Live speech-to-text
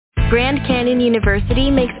Grand Canyon University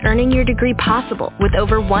makes earning your degree possible with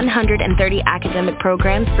over 130 academic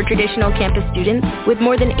programs for traditional campus students with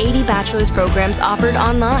more than 80 bachelor's programs offered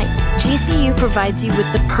online. GCU provides you with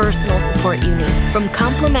the personal support you need, from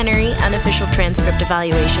complimentary unofficial transcript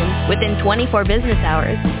evaluations within 24 business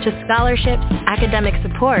hours to scholarships, academic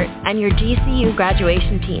support, and your GCU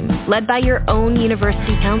graduation team, led by your own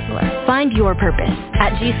university counselor. Find your purpose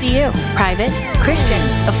at GCU. Private, Christian,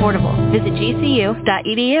 affordable. Visit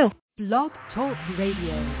gcu.edu. Blog Talk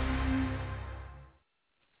Radio.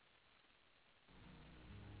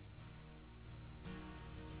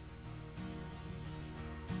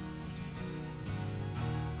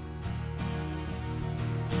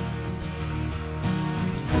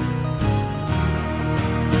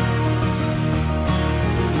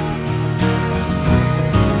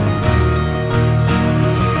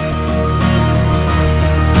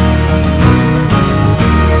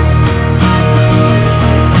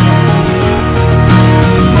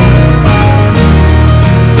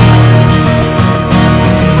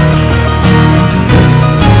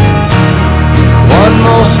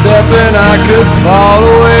 And I could fall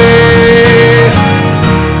away.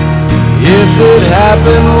 If it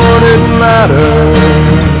happened, would it matter?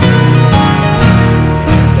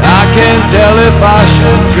 I can't tell if I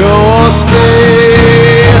should go or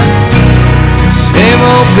stay. Same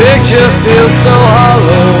old picture feels so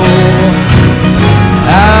hollow.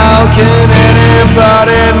 How can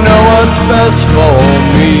anybody know what's best for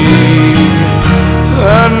me?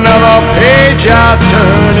 Another page I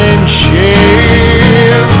turn in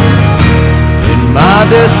shame. My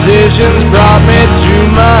decisions brought me to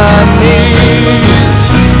my knees.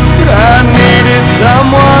 I needed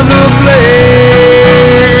someone to blame.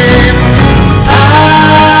 I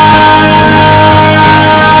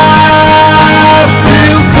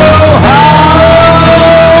feel so hollow.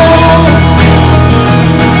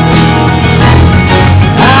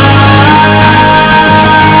 I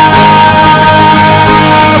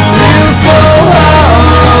feel so hollow.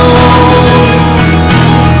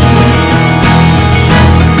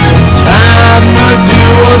 Do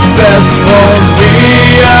what's best for me.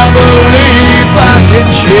 I believe I can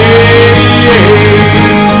change.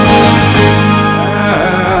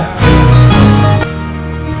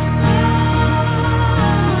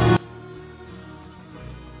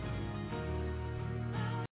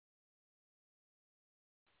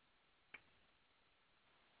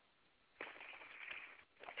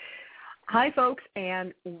 Hi, folks,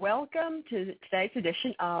 and welcome to today's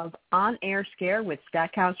edition of On Air Scare with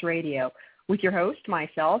Stackhouse Radio, with your host,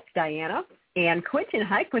 myself, Diana, and Quentin.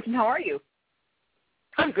 Hi, Quentin. How are you?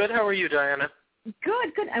 I'm good. How are you, Diana?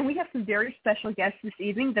 Good, good. And we have some very special guests this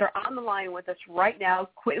evening that are on the line with us right now.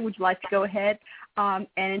 Quentin, would you like to go ahead and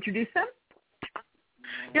introduce them?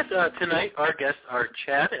 Yes, tonight our guests are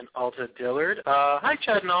Chad and Alta Dillard. Hi,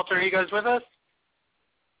 Chad and Alta. Are you guys with us?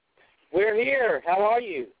 We're here. How are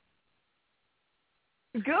you?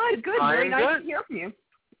 Good, good. Very nice to hear from you.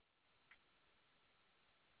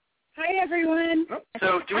 Hi, everyone.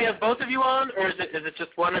 So do we have both of you on, or is it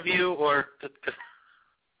just one of you, or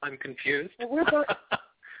I'm confused? We're both.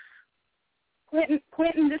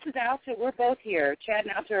 Quentin, this is Alta. We're both here. Chad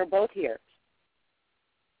and Alta are both here.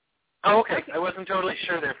 Oh, okay. I wasn't totally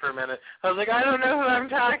sure there for a minute. I was like, I don't know who I'm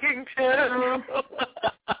talking to.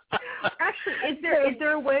 Actually, is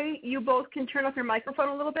there a way you both can turn off your microphone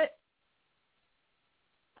a little bit?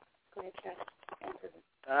 Go ahead, Chad.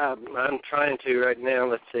 I'm trying to right now.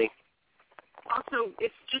 Let's see. Also,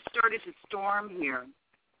 it's just started to storm here.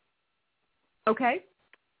 Okay.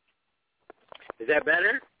 Is that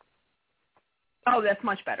better? Oh, that's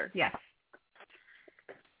much better. Yes.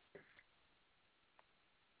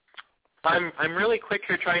 I'm really quick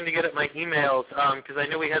here trying to get at my emails because I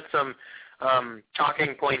know we had some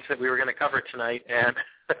talking points that we were going to cover tonight, and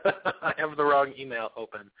I have the wrong email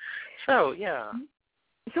open. So, yeah.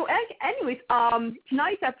 So, anyways,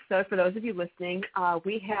 tonight's episode, for those of you listening,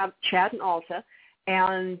 we have Chad and Alta,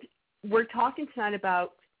 and we're talking tonight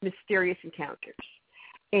about mysterious encounters.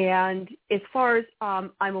 And as far as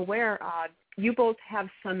I'm aware, you both have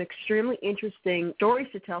some extremely interesting stories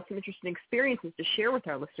to tell, some interesting experiences to share with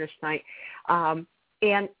our listeners tonight.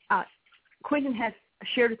 And Quentin has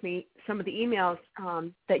shared with me some of the emails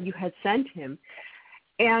that you had sent him.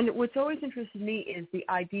 And what's always interested me is the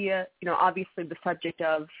idea, obviously the subject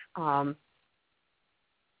of,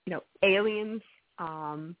 aliens,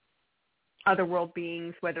 otherworld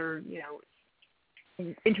beings, whether,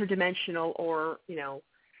 interdimensional or,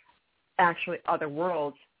 actually other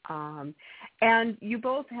worlds. And you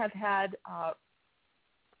both have had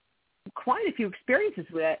quite a few experiences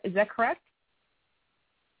with it. Is that correct?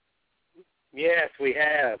 Yes, we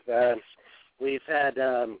have. We've had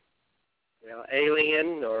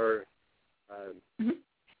alien or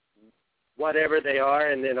whatever they are,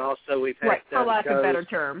 and then also we've had for lack of a better ghosts.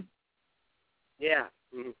 term. Yeah,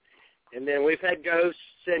 and then we've had ghosts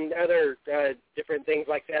and other different things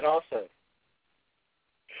like that also.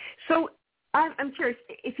 So I'm curious,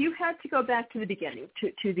 if you had to go back to the beginning,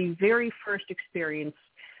 to the very first experience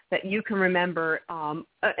that you can remember, an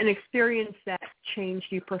experience that changed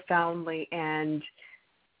you profoundly and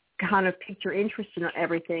kind of piqued your interest in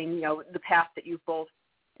everything, the path that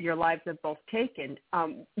your lives have both taken,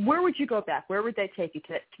 where would you go back? Where would they take you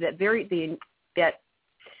to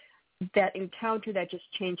that encounter that just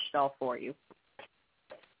changed it all for you?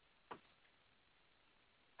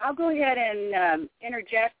 I'll go ahead and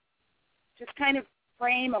interject, just kind of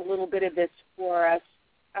frame a little bit of this for us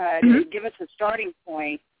to give us a starting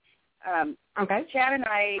point. Okay. Chad and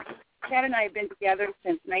I have been together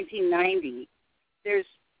since 1990. There's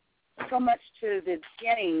so much to the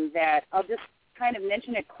beginning that I'll just kind of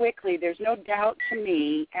mention it quickly. There's no doubt to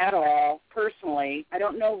me at all, personally. I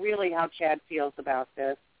don't know really how Chad feels about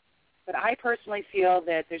this, but I personally feel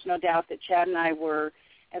that there's no doubt that Chad and I were,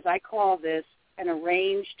 as I call this, an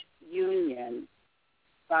arranged union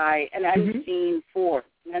by an unseen force,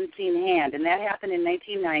 an unseen hand, and that happened in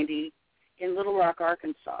 1990 in Little Rock,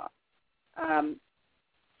 Arkansas.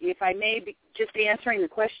 If I may be just answering the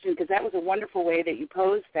question, because that was a wonderful way that you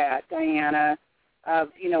posed that, Diana, of,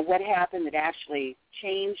 what happened that actually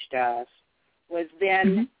changed us, was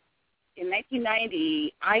then in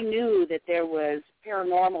 1990, I knew that there was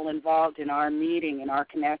paranormal involved in our meeting and our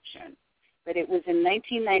connection. But it was in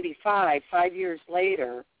 1995, 5 years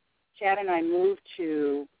later, Chad and I moved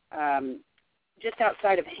to just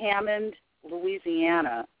outside of Hammond,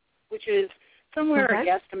 Louisiana, which is somewhere a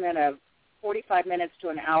guesstimate of 45 minutes to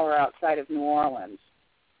an hour outside of New Orleans.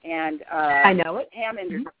 And I know it.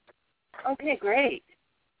 Hammond. Okay, great.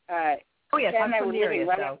 Yes, Chad I'm and I were living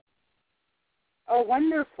right. Oh,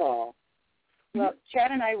 wonderful. Well, Chad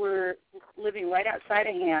and I were living right outside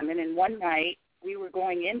of Hammond, and one night we were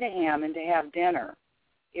going into Hammond to have dinner.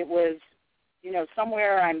 It was,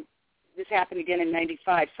 this happened again in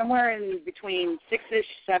 95, somewhere in between 6-ish,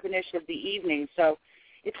 7-ish of the evening. So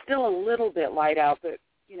it's still a little bit light out, but,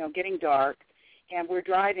 getting dark. And we're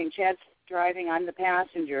driving. Chad's driving. I'm the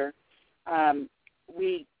passenger.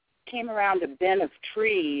 We came around a bend of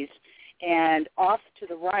trees, and off to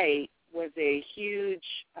the right was a huge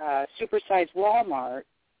supersized Walmart,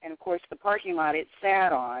 and, of course, the parking lot it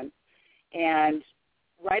sat on. And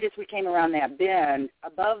right as we came around that bend,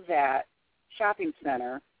 above that shopping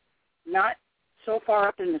center, not so far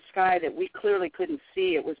up in the sky that we clearly couldn't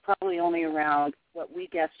see, it was probably only around what we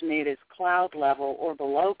guesstimate as cloud level or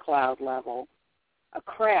below cloud level, a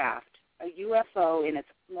craft, a UFO in its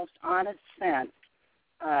most honest sense,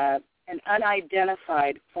 an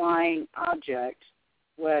unidentified flying object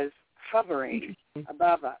was hovering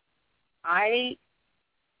above us. I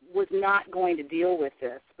was not going to deal with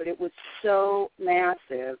this, but it was so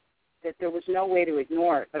massive that there was no way to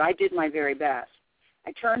ignore it, but I did my very best.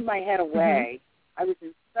 I turned my head away. I was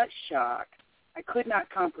in such shock. I could not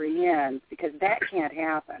comprehend, because that can't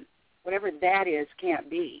happen. Whatever that is can't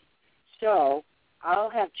be. So I'll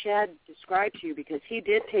have Chad describe to you, because he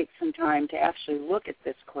did take some time to actually look at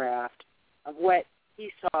this craft of what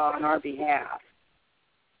he saw on our behalf.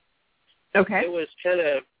 Okay. It was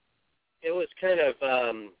kind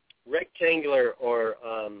of rectangular or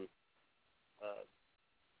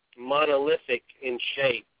monolithic in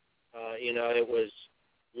shape. It was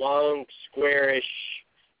long, squarish.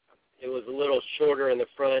 It was a little shorter in the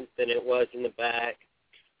front than it was in the back,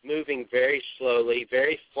 moving very slowly,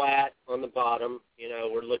 very flat on the bottom.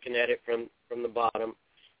 We're looking at it from the bottom.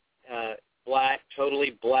 Black,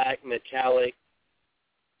 totally black, metallic.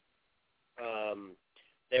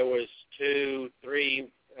 There was 2, 3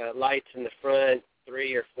 lights in the front,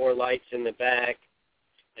 3 or 4 lights in the back.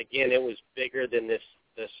 Again, it was bigger than this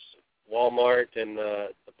Walmart and the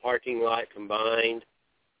parking lot combined.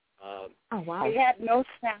 Oh, wow. It had no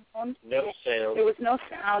sound. No sound. There was no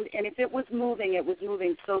sound, and if it was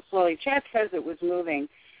moving so slowly. Chad says it was moving.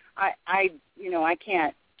 I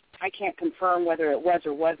can't confirm whether it was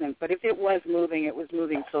or wasn't, but if it was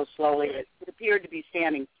moving so slowly. It appeared to be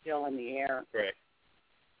standing still in the air. Right.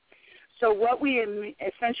 So what we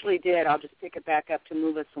essentially did, I'll just pick it back up to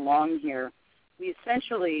move us along here, we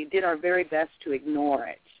essentially did our very best to ignore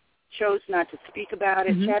it, chose not to speak about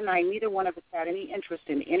it. Chad and I, neither one of us had any interest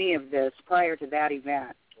in any of this prior to that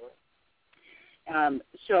event.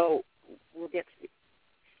 So we'll get to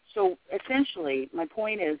So essentially, my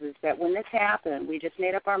point is that when this happened, we just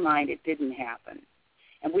made up our mind it didn't happen.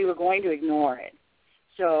 and we were going to ignore it.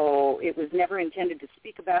 So it was never intended to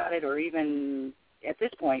speak about it or even, at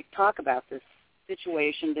this point, talk about this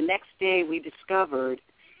situation. The next day we discovered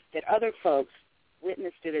that other folks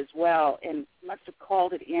witnessed it as well and must have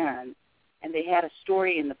called it in, and they had a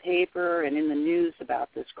story in the paper and in the news about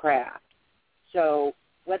this craft. So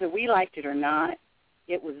whether we liked it or not,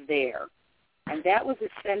 it was there. And that was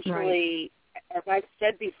essentially, as I've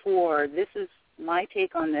said before, this is my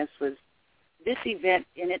take on this, was this event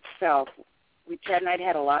in itself. Chad and I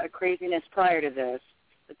had a lot of craziness prior to this,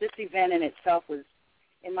 but this event in itself was,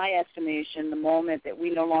 in my estimation, the moment that we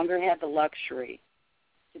no longer had the luxury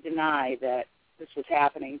to deny that this was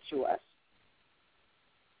happening to us.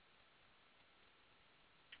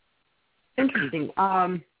 Interesting.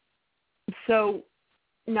 So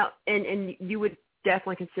now, and you would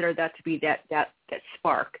definitely consider that to be that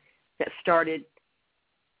spark that started,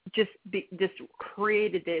 just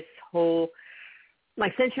created this whole,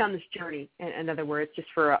 like, sent you on this journey. In other words, just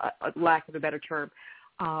for a lack of a better term.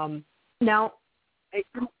 Now,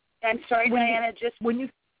 I'm sorry, Diana. Just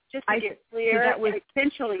to get clear,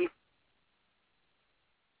 essentially.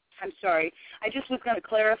 I'm sorry. I just was going to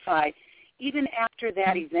clarify. Even after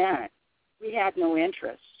that event, we had no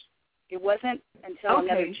interest. It wasn't until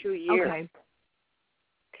another 2 years. Okay.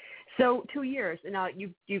 So 2 years, and now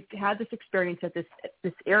you've had this experience at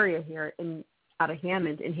this area here out of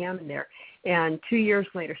Hammond there, and 2 years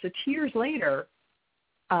later. So 2 years later,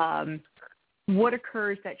 what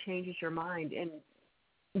occurs that changes your mind and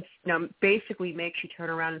basically makes you turn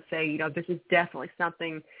around and say, this is definitely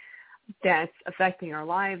something that's affecting our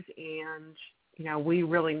lives, and we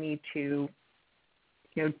really need to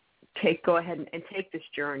go ahead and take this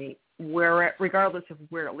journey, regardless of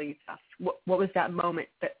where it leads us. What was that moment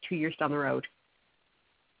that 2 years down the road?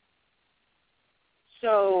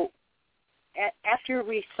 So after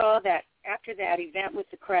we saw that, after that event with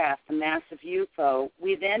the craft, the massive UFO,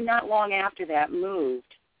 we then not long after that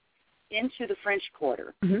moved into the French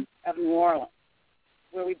Quarter of New Orleans,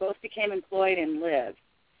 where we both became employed and lived.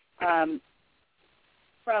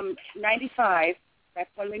 From 95, that's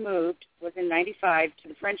when we moved, was in 95 to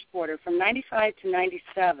the French Quarter. From 95 to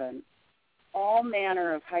 97, all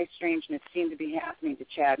manner of high strangeness seemed to be happening to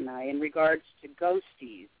Chad and I in regards to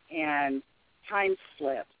ghosties and time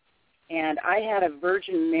slips. And I had a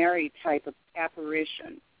Virgin Mary type of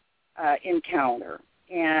apparition encounter.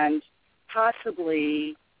 And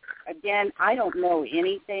possibly, again, I don't know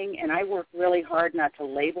anything, and I work really hard not to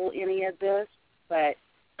label any of this, but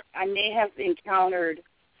I may have encountered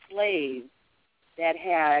slaves that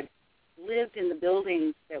had lived in the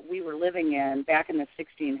buildings that we were living in back in the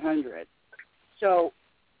 1600s. So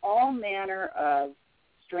all manner of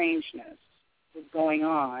strangeness was going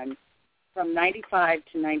on from 95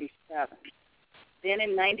 to 97. Then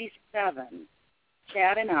in 97,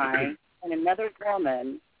 Chad and I and another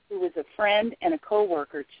woman who was a friend and a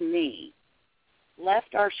coworker to me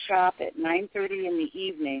left our shop at 9:30 in the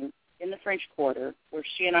evening in the French Quarter, where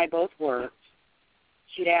she and I both worked.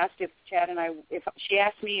 She'd asked she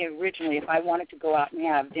asked me originally if I wanted to go out and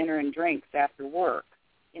have dinner and drinks after work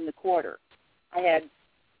in the quarter. I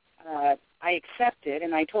accepted,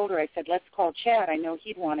 and I told her, I said, let's call Chad. I know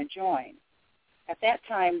he'd want to join. At that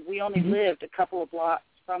time, we only lived a couple of blocks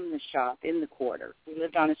from the shop in the quarter. We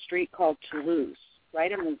lived on a street called Toulouse,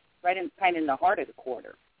 right in kind of in the heart of the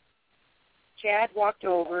quarter. Chad walked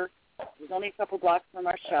over. It was only a couple blocks from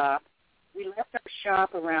our shop. We left our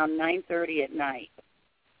shop around 9:30 at night.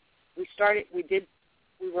 We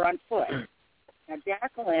were on foot. Now,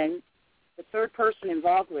 Jacqueline, the third person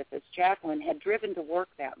involved with us, Jacqueline, had driven to work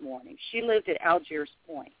that morning. She lived at Algiers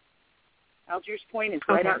Point. Algiers Point is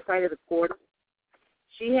right outside of the quarter.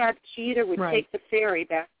 She either would take the ferry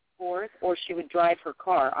back and forth or she would drive her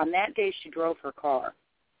car. On that day, she drove her car.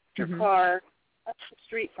 Her car up the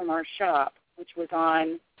street from our shop, which was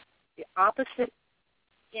on the opposite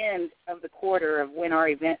end of the quarter of when our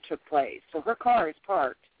event took place. So her car is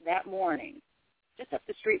parked that morning just up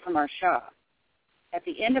the street from our shop. At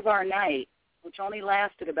the end of our night, which only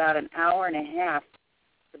lasted about an hour and a half,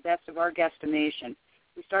 the best of our guesstimation,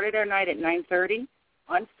 we started our night at 9:30.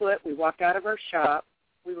 On foot, we walked out of our shop.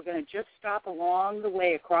 We were going to just stop along the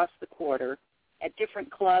way across the quarter at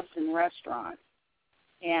different clubs and restaurants.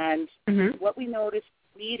 And what we noticed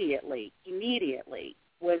immediately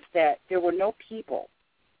was that there were no people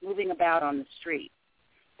moving about on the street.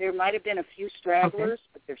 There might have been a few stragglers,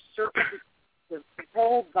 but there's certainly the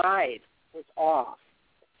whole vibe was off.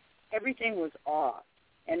 Everything was off,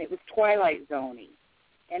 and it was Twilight Zone-y,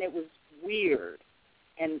 and it was weird.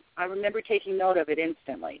 And I remember taking note of it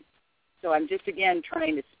instantly. So I'm just, again,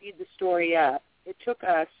 trying to speed the story up. It took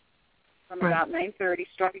us from about 9:30,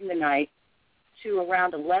 starting the night, to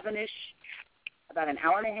around 11-ish, about an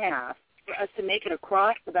hour and a half, for us to make it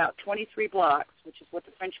across about 23 blocks, which is what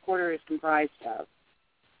the French Quarter is comprised of.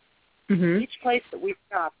 Mm-hmm. Each place that we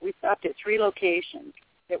stopped at 3 locations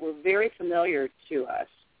that were very familiar to us.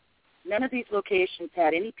 None of these locations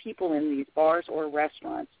had any people in these bars or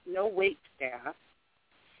restaurants, no wait staff.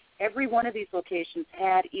 Every one of these locations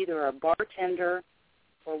had either a bartender,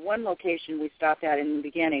 or one location we stopped at in the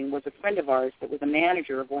beginning was a friend of ours that was a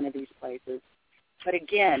manager of one of these places. But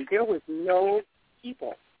again, there was no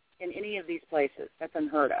people in any of these places. That's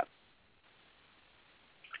unheard of.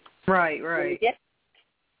 Right.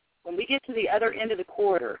 When we get to the other end of the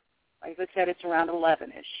quarter, like I said, it's around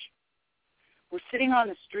 11-ish. We're sitting on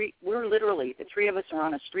the street. We're literally, the 3 of us are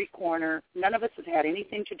on a street corner. None of us have had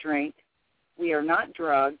anything to drink. We are not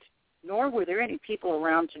drugged, nor were there any people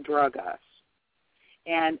around to drug us.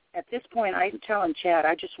 And at this point, I'm telling Chad,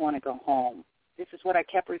 I just want to go home. This is what I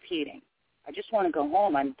kept repeating. I just want to go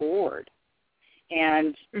home. I'm bored.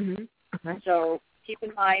 And so keep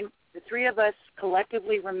in mind, the 3 of us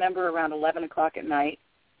collectively remember around 11 o'clock at night.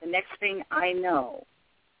 The next thing I know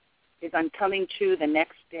is I'm coming to the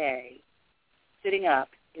next day, sitting up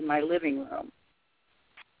in my living room.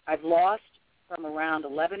 I've lost from around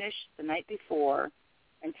 11-ish the night before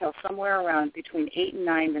until somewhere around between 8 and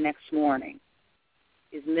 9 the next morning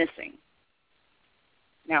is missing.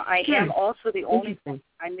 Now, I am also the only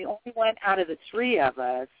one out of the 3 of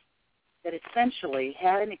us that essentially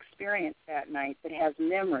had an experience that night that has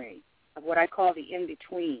memory of what I call the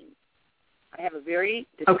in-between. I have a very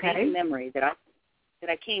distinct memory that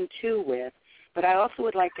I came to with, but I also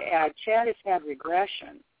would like to add, Chad has had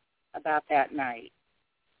regression about that night.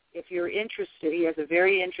 If you're interested, he has a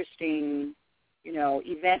very interesting,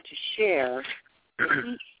 event to share.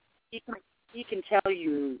 He can tell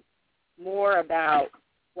you more about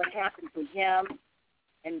what happened to him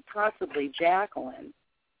and possibly Jacqueline.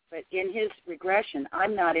 But in his regression,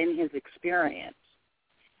 I'm not in his experience.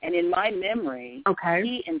 And in my memory,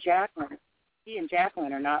 he and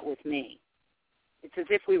Jacqueline are not with me. It's as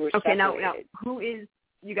if we were separated. Now who is,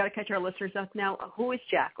 you got to catch our listeners up now, who is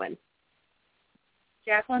Jacqueline?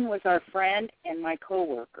 Jacqueline was our friend and my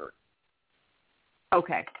coworker.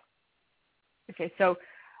 Okay, so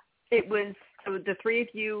it was the 3 of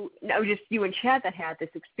you, no, just you and Chad that had this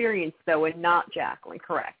experience, though, and not Jacqueline,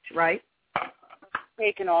 correct, right?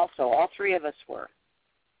 Taken also. All 3 of us were.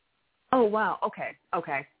 Oh, wow. Okay.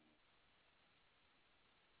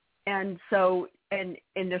 And so in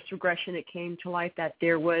this regression, it came to light that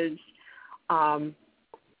there was and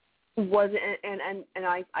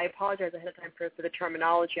I apologize ahead of time for the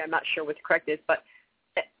terminology. I'm not sure what the correct is, but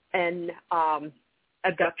an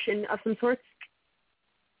abduction of some sort.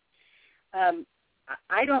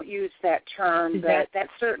 I don't use that term, but that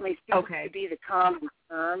certainly seems to be the common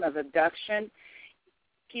term of abduction.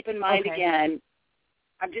 Keep in mind, again,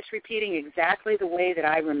 I'm just repeating exactly the way that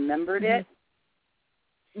I remembered it.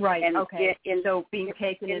 Right, and so being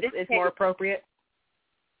taken is more appropriate?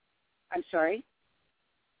 I'm sorry?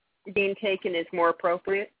 Being taken is more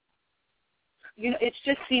appropriate? It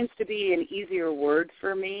just seems to be an easier word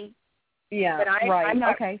for me. Yeah, but I'm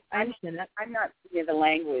not, I understand that. I'm not in the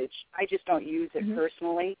language. I just don't use it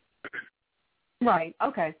personally. Right,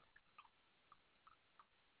 okay.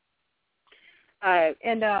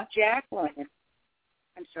 And Jacqueline,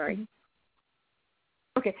 I'm sorry.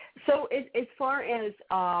 Okay, so as far as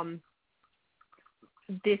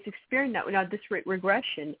this experience, now this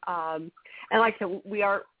regression, and like I said,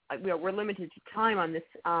 we're limited to time on this.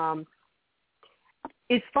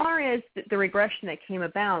 As far as the regression that came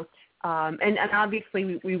about, and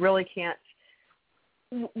obviously we really can't.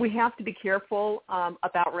 We have to be careful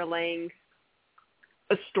about relaying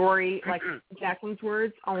a story like Jacqueline's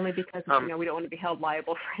words, only because we don't want to be held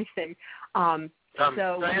liable for anything.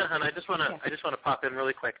 So Diane, I just want to pop in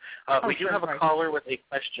really quick. We do have a caller with a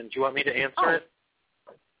question. Do you want me to answer it?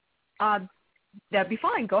 That'd be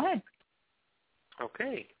fine. Go ahead.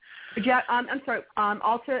 Okay. Jack, I'm sorry.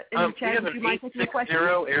 Also, in the chat, would you mind taking the question?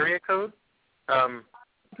 860 area code.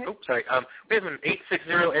 Oh, sorry. We have an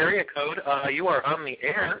 860 area code. You are on the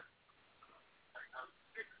air.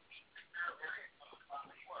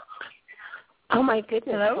 Oh, my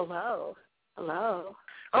goodness. Hello.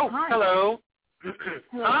 Oh, hi. Hello.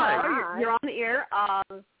 Hi. You're on the air.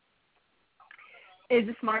 Is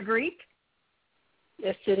this Marguerite?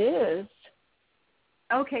 Yes, it is.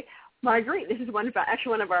 Okay. Marguerite, this is one of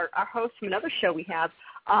our hosts from another show we have.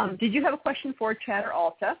 Did you have a question for Chad or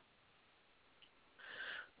Alta?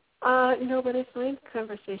 No, but I find the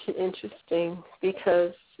conversation interesting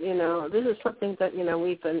because, this is something that,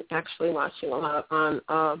 we've been actually watching a lot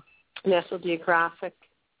on National Geographic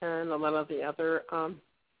and a lot of the other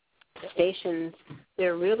stations,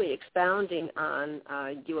 they're really expounding on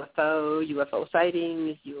UFO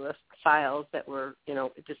sightings, UFO files that were,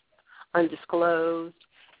 just undisclosed,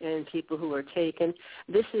 and people who were taken.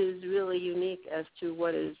 This is really unique as to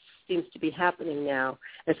what seems to be happening now.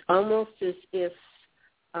 It's almost as if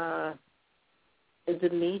the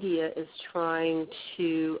media is trying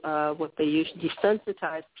to, what they use,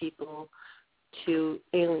 desensitize people to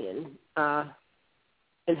alien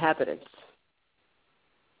inhabitants.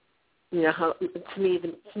 How to me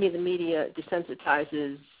the media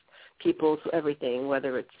desensitizes people to everything,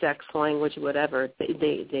 whether it's sex, language, whatever. They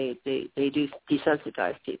do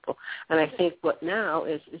desensitize people, and I think what now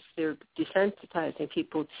is they're desensitizing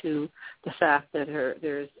people to the fact that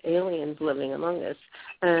there's aliens living among us,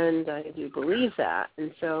 and I do believe that.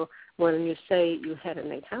 And so when you say you had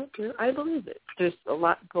an encounter, I believe it. There's a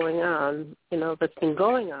lot going on, that's been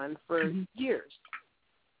going on for years.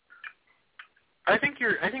 I think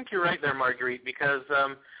you're right there, Marguerite, because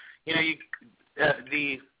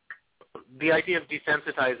the idea of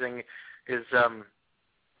desensitizing is,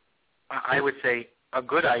 I would say, a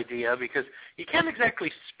good idea, because you can't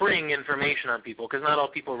exactly spring information on people, because not all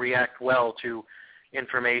people react well to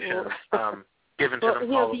information given to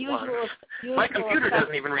them all at once. My computer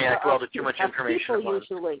doesn't even react well to too much information at once.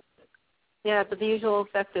 Yeah, but the usual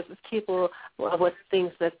effect of people with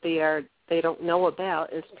things that they don't know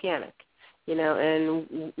about is panic.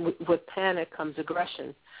 And with panic comes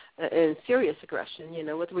aggression, and serious aggression.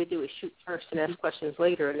 What do? We shoot first and ask questions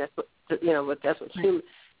later, and that's what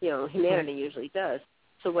humanity usually does.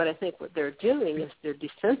 So what I think what they're doing is they're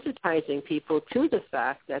desensitizing people to the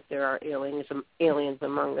fact that there are aliens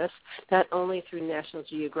among us, not only through National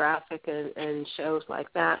Geographic and shows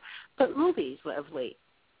like that, but movies of late,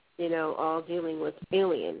 all dealing with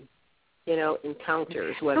alien,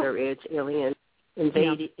 encounters, whether it's alien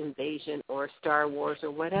invasion or Star Wars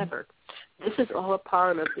or whatever. This is all a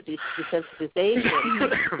part of the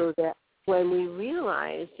desensitization, so that when we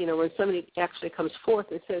realize, when somebody actually comes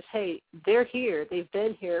forth and says, hey, they're here, they've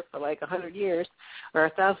been here for like 100 years or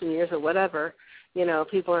 1,000 years or whatever,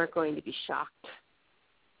 people aren't going to be shocked.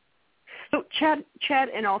 So Chad,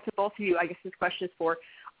 and also both of you, I guess this question is for,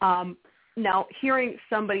 now, hearing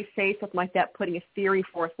somebody say something like that, putting a theory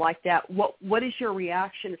forth like that, what is your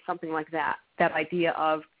reaction to something like that? That idea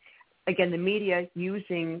of, again, the media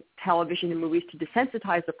using television and movies to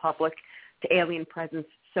desensitize the public to alien presence,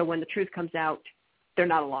 so when the truth comes out, they're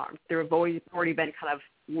not alarmed. They've already been kind of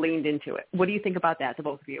leaned into it. What do you think about that, the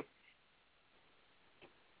both of you?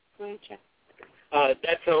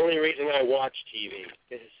 That's the only reason I watch TV.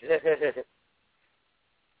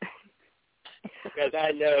 Because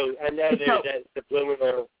I know there's that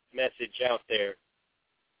subliminal message out there.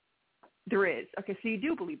 There is. Okay, so you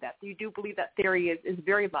do believe that. You do believe that theory is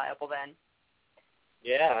very viable then.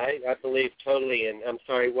 Yeah, I believe totally. And I'm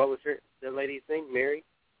sorry, what was the lady's name? Mary?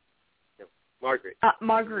 No, Margaret.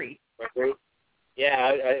 Marguerite. Marguerite?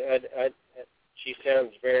 Yeah, I she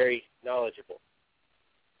sounds very knowledgeable.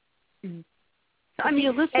 Mm-hmm. I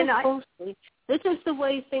mean, listen closely. This is the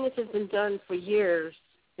way things have been done for years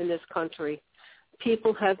in this country.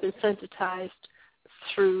 People have been sensitized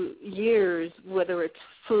through years, whether it's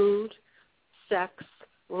food, sex,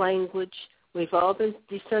 language. We've all been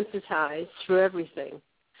desensitized through everything.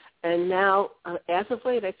 And now, as of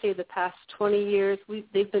late, I'd say the past 20 years,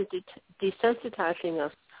 they've been desensitizing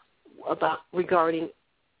us regarding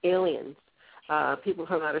aliens, people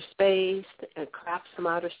from outer space, and crafts from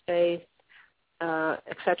outer space,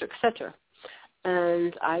 et cetera, et cetera.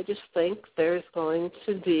 And I just think there's going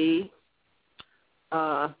to be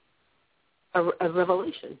a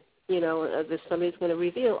revelation. That somebody's going to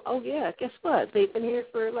reveal, oh, yeah, guess what? They've been here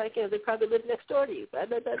for, they probably live next door to you. Blah,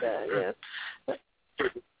 blah, blah, blah, yeah.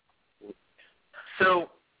 So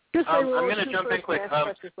I'm going to jump in quick.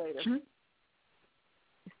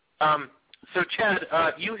 So, Chad,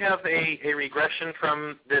 you have a regression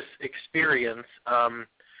from this experience.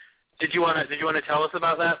 Did you want to tell us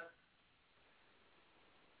about that?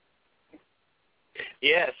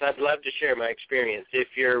 Yes, I'd love to share my experience. If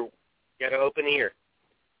you're got an open ear.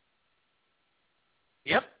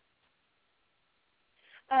 Yep.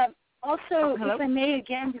 Also, if I may,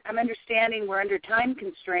 again, I'm understanding we're under time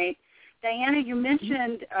constraint. Diana, you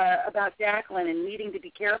mentioned about Jacqueline and needing to be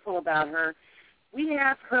careful about her. We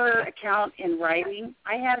have her account in writing.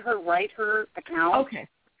 I had her write her account. Okay.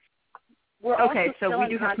 So we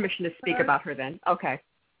do have permission to speak about her then. Okay.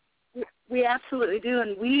 We absolutely do,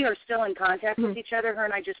 and we are still in contact with each other. Her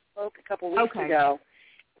and I just spoke a couple weeks ago.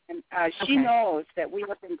 And she knows that we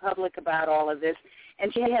have been public about all of this,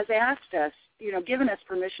 and she has asked us given us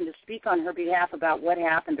permission to speak on her behalf about what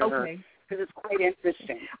happened to her, because it's quite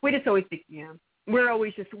interesting. We just always think, we're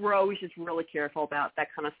always just really careful about that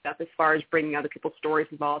kind of stuff as far as bringing other people's stories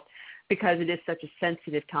involved, because it is such a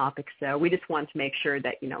sensitive topic. So we just want to make sure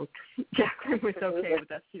that Jacqueline was okay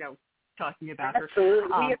with us, talking about her.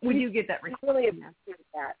 Absolutely. We do get that. We really appreciate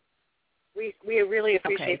that. We really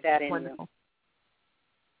appreciate that in wonderful.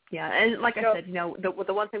 You. Yeah, and like I said,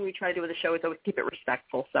 the one thing we try to do with the show is always keep it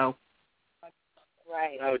respectful. So.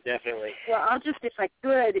 Right. Oh, definitely. Well, I'll just, if I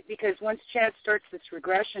could, because once Chad starts this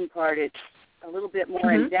regression part, it's a little bit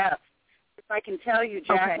more in depth. If I can tell you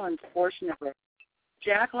Jacqueline's portion of it.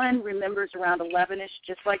 Jacqueline remembers around 11-ish,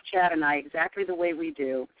 just like Chad and I, exactly the way we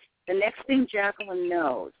do. The next thing Jacqueline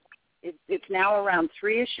knows, it's now around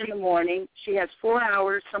 3-ish in the morning. She has 4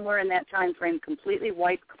 hours, somewhere in that time frame, completely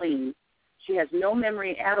wiped clean. She has no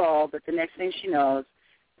memory at all, but the next thing she knows,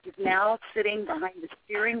 she's now sitting behind the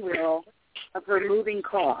steering wheel of her moving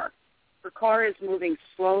car. Her car is moving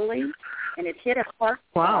slowly, and it hit a parked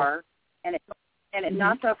car, and it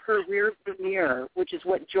knocked off her rear mirror, which is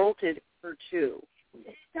what jolted her too.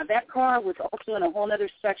 Now, that car was also in a whole other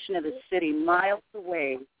section of the city, miles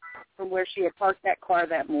away from where she had parked that car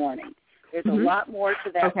that morning. There's a lot more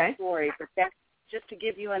to that story, but that's just to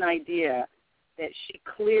give you an idea that she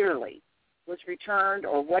clearly was returned,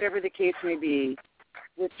 or whatever the case may be,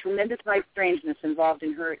 with tremendous life strangeness involved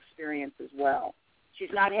in her experience as well. She's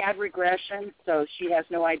not had regression, so she has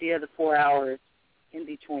no idea the 4 hours in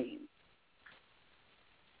between.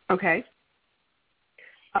 Okay.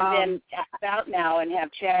 And then about now, and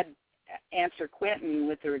have Chad answer Quentin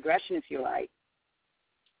with the regression, if you like.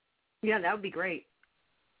 Yeah, that would be great.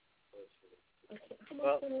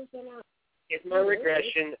 Well, in my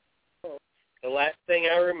regression, the last thing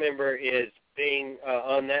I remember is being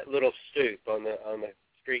on that little stoop on the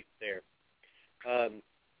street there. I'm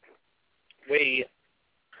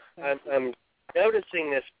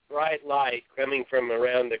noticing this bright light coming from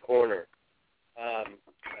around the corner.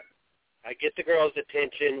 I get the girl's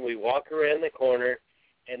attention. We walk around the corner,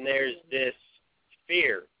 and there's this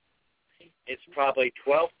sphere. It's probably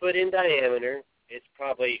 12 foot in diameter. It's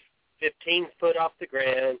probably 15 foot off the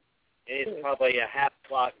ground, and it's probably a half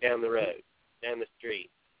block down the road, down the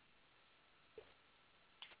street.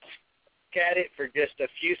 Look at it for just a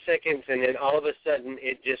few seconds, and then all of a sudden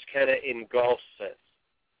it just kind of engulfs us.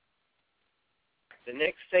 The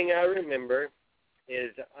next thing I remember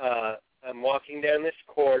is I'm walking down this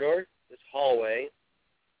corridor, this hallway.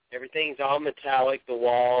 Everything's all metallic, the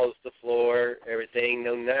walls, the floor, everything,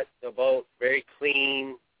 no nuts, no bolts, very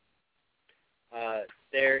clean.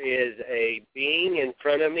 There is a being in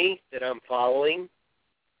front of me that I'm following.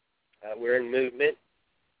 We're in movement.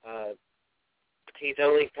 He's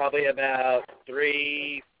only probably about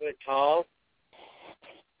 3 foot tall,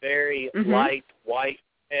 very light, white,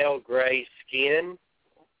 pale gray skin.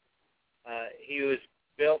 He was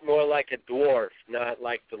built more like a dwarf, not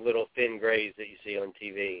like the little thin grays that you see on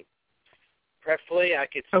TV. Preferably, I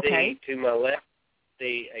could see to my left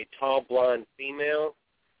a tall blonde female.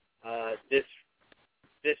 This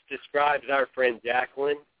describes our friend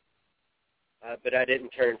Jacqueline, but I didn't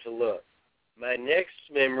turn to look. My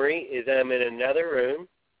next memory is I'm in another room.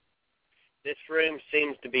 This room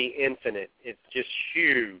seems to be infinite. It's just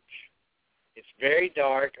huge. It's very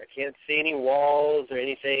dark. I can't see any walls or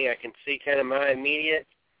anything. I can see kind of my immediate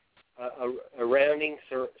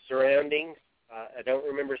surroundings. I don't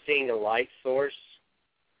remember seeing a light source.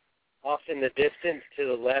 Off in the distance to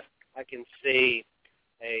the left, I can see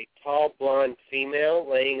a tall blonde female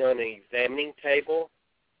laying on an examining table.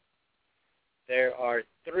 There are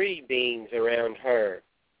 3 beings around her.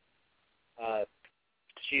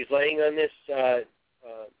 She's laying on this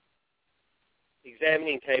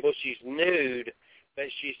examining table. She's nude, but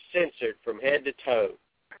she's censored from head to toe.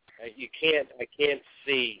 I can't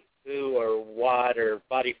see who or what or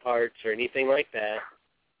body parts or anything like that.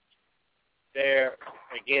 There,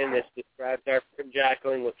 again, this describes our friend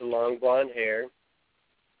Jacqueline with the long blonde hair.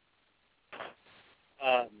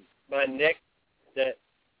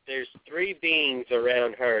 There's 3 beings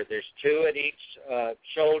around her. There's 2 at each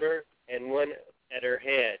shoulder and 1 at her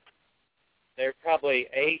head. They're probably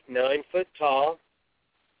 8, 9 foot tall,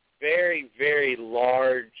 very, very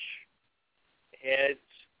large heads,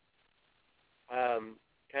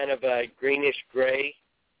 kind of a greenish gray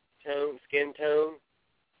skin tone.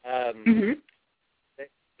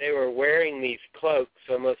 They were wearing these cloaks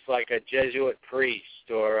almost like a Jesuit priest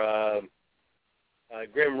or a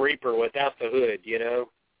Grim Reaper without the hood, you know.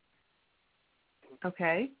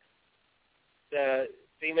 Okay. The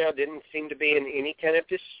female didn't seem to be in any kind of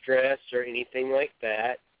distress or anything like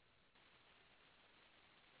that.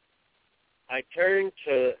 I turn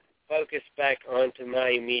to focus back onto my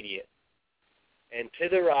immediate. And to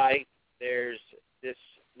the right, there's this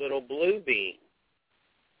little blue being.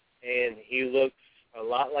 And he looks a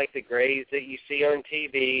lot like the grays that you see on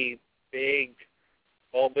TV, big,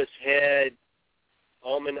 bulbous head,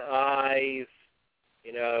 almond eyes,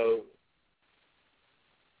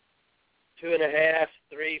 2.5,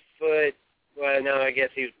 3 foot. Well, no, I guess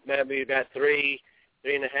he's maybe about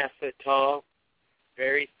 3.5 foot tall,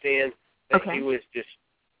 very thin, but he was just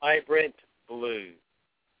vibrant blue.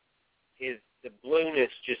 The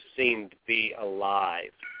blueness just seemed to be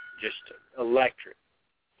alive, just electric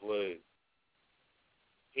blue.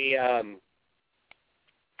 He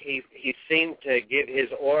seemed to give, his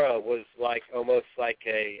aura was like almost like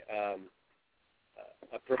a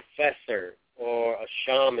professor or a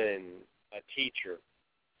shaman, a teacher.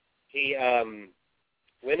 He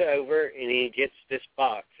went over and he gets this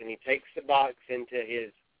box, and he takes the box into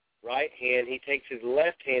his right hand. He takes his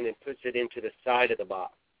left hand and puts it into the side of the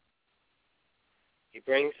box. He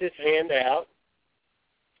brings his hand out.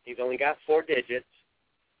 He's only got 4 digits.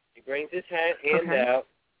 He brings his hand out.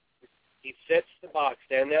 He sets the box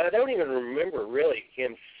down. Now, I don't even remember really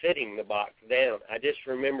him sitting the box down. I just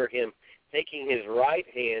remember him taking his right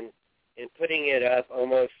hand and putting it up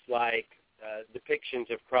almost like depictions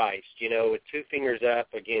of Christ, with 2 fingers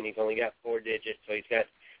up. Again, he's only got 4 digits, so he's got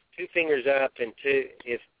 2 fingers up and 2,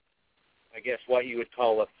 I guess what you would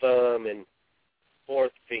call a thumb, and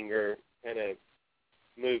 4th finger kind of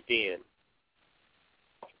moved in.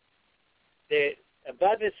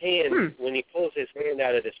 Above his hand, when he pulls his hand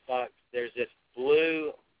out of this box, there's this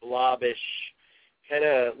blue, blobbish, kind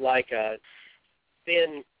of like a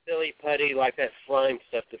thin, silly putty, like that slime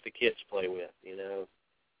stuff that the kids play with,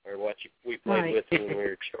 or what we played with when we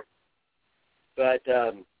were children. But,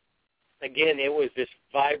 again, it was this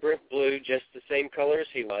vibrant blue, just the same color as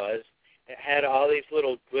he was. It had all these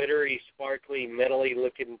little glittery, sparkly, metally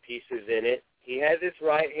looking pieces in it. He has his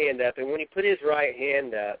right hand up, and when he put his right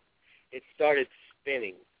hand up, it started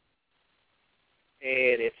spinning.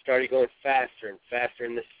 And it started going faster and faster.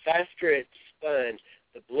 And the faster it spun,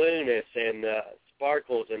 the blueness and the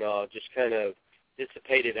sparkles and all just kind of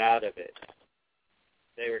dissipated out of it.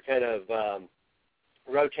 They were kind of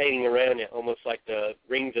rotating around it, almost like the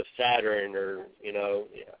rings of Saturn, or,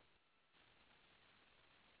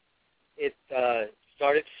 It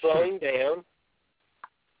started slowing down,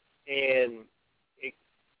 and it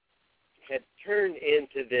had turned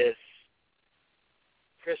into this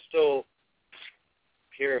crystal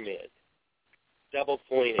pyramid,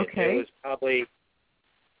 double-pointed. It was probably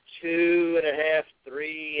 2.5,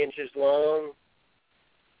 3 inches long,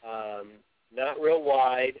 not real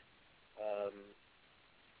wide.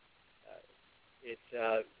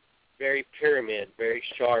 It's very pyramid, very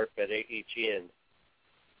sharp at each end.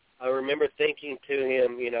 I remember thinking to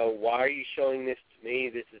him, why are you showing this to me?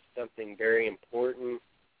 This is something very important.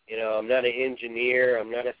 I'm not an engineer.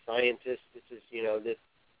 I'm not a scientist. This is, this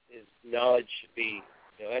is knowledge should be,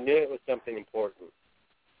 I knew it was something important.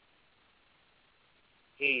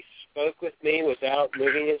 He spoke with me without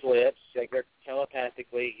moving his lips, like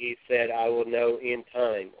telepathically. He said, I will know in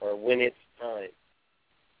time, or when it's time.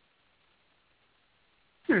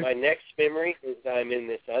 My next memory is I'm in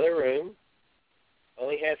this other room.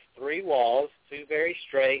 Only has 3 walls, 2 very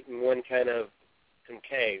straight and 1 kind of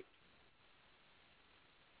concave.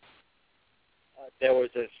 There was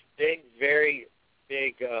this big, very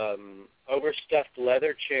big overstuffed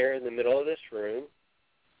leather chair in the middle of this room.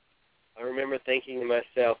 I remember thinking to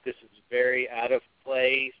myself, this is very out of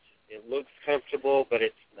place. It looks comfortable, but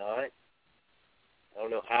it's not. I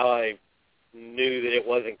don't know how I knew that it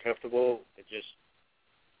wasn't comfortable.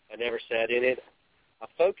 I never sat in it. I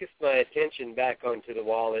focused my attention back onto the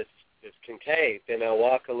wall that's concave, and I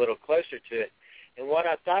walk a little closer to it. And what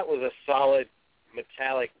I thought was a solid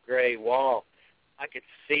metallic gray wall, I could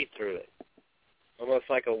see through it, almost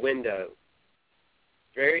like a window.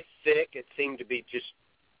 Very thick. It seemed to be just,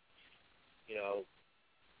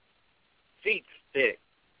 feet thick,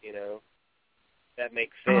 That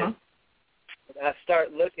makes sense. I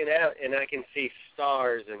start looking out, and I can see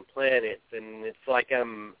stars and planets, and it's like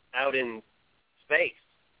I'm out in space.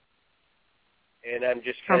 And I'm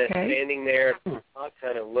just kind of standing there,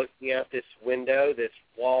 kind of looking out this window, this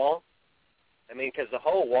wall. I mean, because the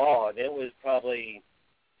whole wall, and it was probably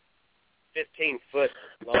 15 foot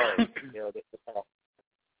long, the wall.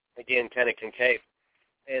 Again, kind of concave.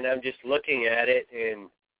 And I'm just looking at it, and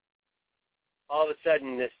all of a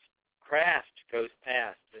sudden this craft goes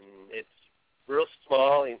past, and it's real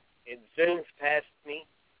small, and it zooms past me,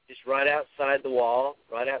 just right outside the wall,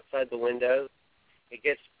 right outside the window. It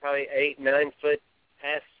gets probably 8, 9 foot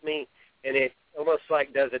past me, and it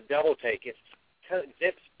like does a double take. It kind of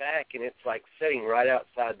zips back, and it's like sitting right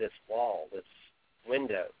outside this wall, this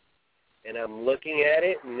window. And I'm looking at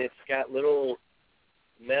it, and it's got little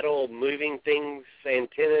metal moving things,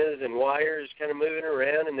 antennas and wires kind of moving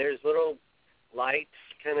around, and there's little lights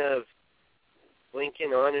kind of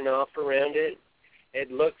blinking on and off around it.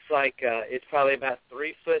 It looks like it's probably about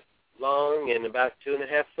 3 foot long and about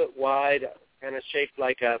 2.5 foot wide, kind of shaped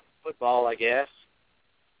like a football, I guess.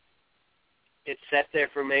 It sat there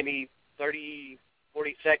for maybe 30,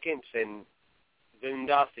 40 seconds and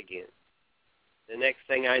zoomed off again. The next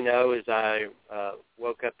thing I know is I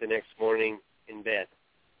woke up the next morning in bed.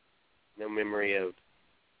 No memory of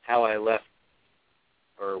how I left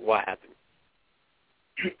or what happened.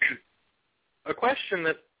 A question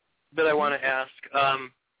that I want to ask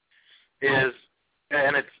is,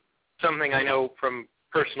 and it's something I know from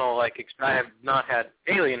personal, like, I have not had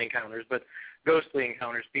alien encounters, but ghostly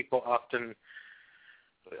encounters, people often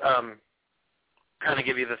kind of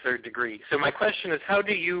give you the third degree. So my question is, how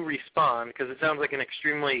do you respond? Because it sounds like an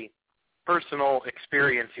extremely personal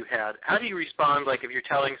experience you had. How do you respond, like, if you're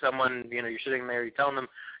telling someone, you're sitting there, you're telling them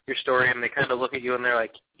your story, and they kind of look at you and they're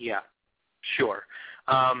like, yeah, sure.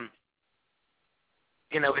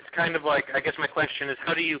 It's kind of like, I guess my question is,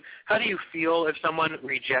 how do you feel if someone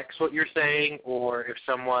rejects what you're saying or if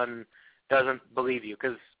someone doesn't believe you?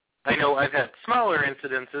 Because I know I've had smaller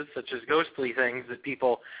incidences, such as ghostly things, that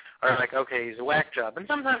people are like, okay, he's a whack job. And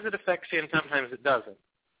sometimes it affects you and sometimes it doesn't.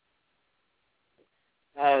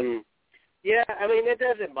 Yeah, it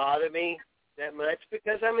doesn't bother me that much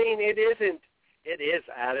because, it is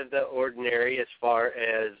out of the ordinary as far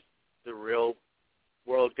as the real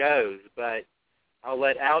world goes. But I'll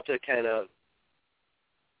let Alta kind of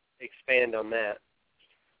expand on that.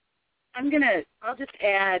 I'll just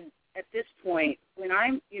add at this point, when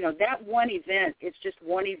that one event, it's just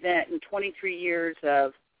one event in 23 years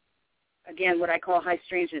of, again, what I call high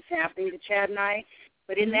strangeness happening to Chad and I.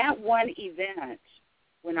 But in that one event,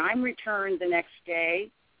 when I'm returned the next day,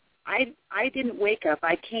 I didn't wake up.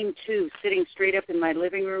 I came to sitting straight up in my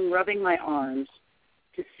living room, rubbing my arms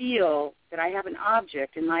to feel that I have an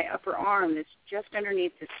object in my upper arm that's just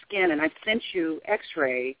underneath the skin. And I've sent you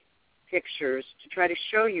X-ray pictures to try to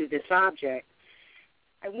show you this object.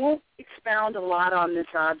 I won't expound a lot on this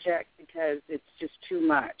object because it's just too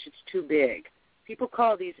much. It's too big. People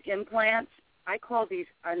call these implants. I call these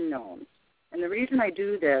unknowns. And the reason I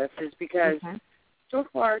do this is because so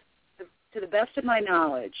far, to the best of my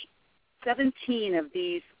knowledge, 17 of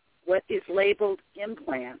these what is labeled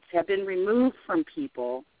implants have been removed from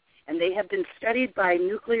people, and they have been studied by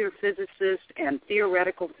nuclear physicists and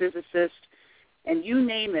theoretical physicists, and you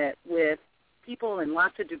name it, with people in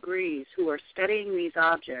lots of degrees who are studying these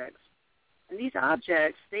objects. And these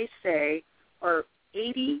objects, they say, are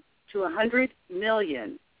 80 to 100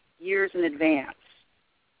 million years in advance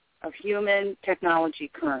of human technology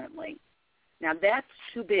currently. Now, that's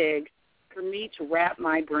too big for me to wrap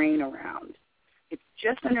my brain around. It's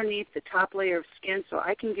just underneath the top layer of skin, so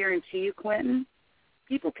I can guarantee you, Quentin,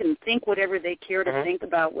 people can think whatever they care to think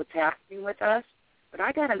about what's happening with us, but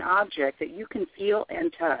I got an object that you can feel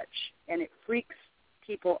and touch, and it freaks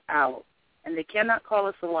people out, and they cannot call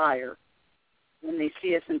us a liar when they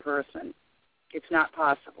see us in person. It's not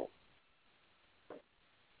possible.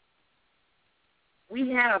 We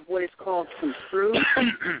have what is called some proof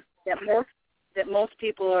that most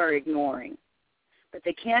people are ignoring. But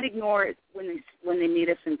they can't ignore it when they meet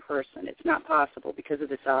us in person. It's not possible because of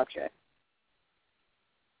this object.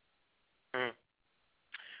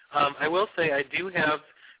 I will say I do have,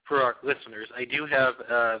 for our listeners, I do have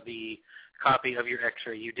the copy of your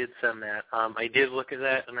X-ray. You did send that. I did look at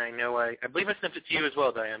that, and I know I believe I sent it to you as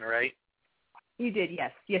well, Diana, right? You did,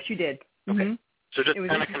 yes. Yes, you did. Okay. So just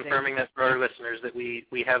kind of confirming that for our listeners that we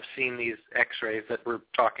have seen these X-rays that we're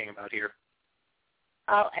talking about here.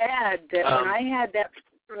 I'll add that when I had that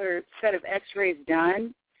particular set of X-rays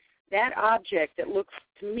done, that object that looks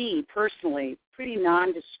to me personally pretty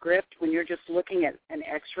nondescript when you're just looking at an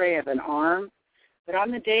X-ray of an arm, but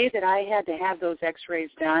on the day that I had to have those X-rays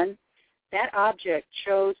done, that object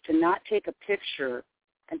chose to not take a picture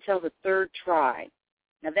until the third try.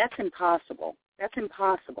 Now, that's impossible. That's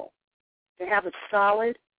impossible. To have a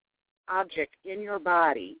solid object in your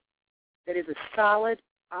body that is a solid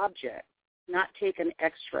object not take an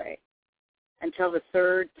X-ray until the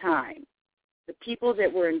third time. The people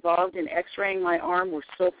that were involved in X-raying my arm were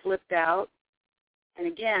so flipped out. And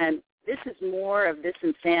again, this is more of this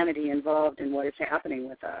insanity involved in what is happening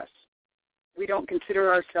with us. We don't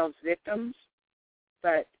consider ourselves victims,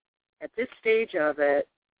 but at this stage of it,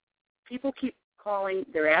 people keep calling,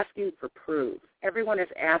 they're asking for proof. Everyone is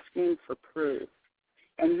asking for proof.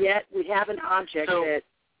 And yet we have an object that,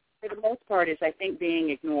 for the most part, is, I think, being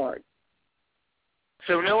ignored.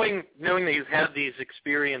 So knowing that you've had these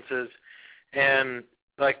experiences and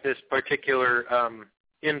like this particular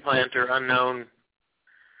implant or unknown,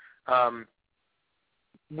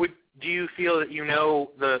 do you feel that you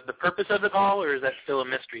know the purpose of it all, or is that still a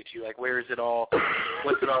mystery to you? Like, where is it all,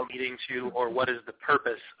 what's it all leading to, or what is the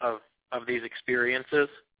purpose of these experiences?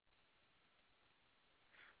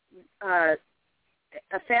 A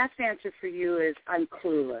fast answer for you is I'm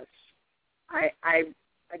clueless. I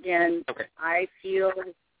feel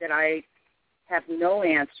that I have no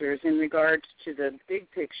answers in regards to the big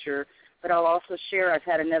picture, but I'll also share I've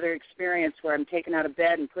had another experience where I'm taken out of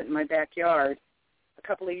bed and put in my backyard a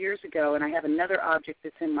couple of years ago, and I have another object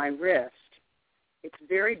that's in my wrist. It's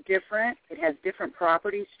very different. It has different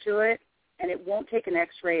properties to it, and it won't take an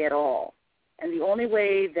X-ray at all. And the only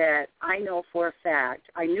way that I know for a fact,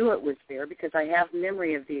 I knew it was there because I have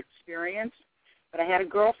memory of the experience, but I had a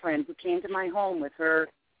girlfriend who came to my home with her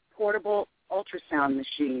portable ultrasound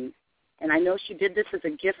machine, and I know she did this as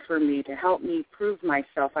a gift for me to help me prove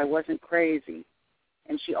myself I wasn't crazy.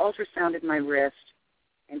 And she ultrasounded my wrist,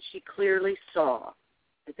 and she clearly saw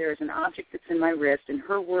that there is an object that's in my wrist, and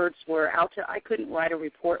her words were, Alta, I couldn't write a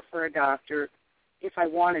report for a doctor if I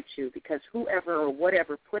wanted to, because whoever or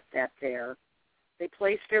whatever put that there, they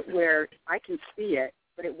placed it where I can see it,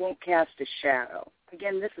 but it won't cast a shadow.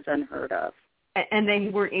 Again, this is unheard of. And they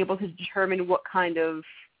weren't able to determine what kind of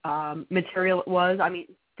material it was? I mean,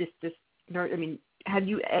 have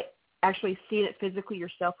you actually seen it physically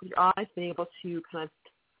yourself with your eyes, been able to kind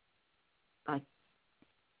of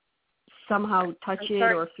somehow touch it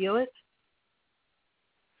or feel it?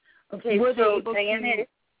 Okay, so Diana,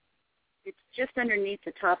 it's just underneath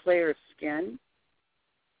the top layer of skin.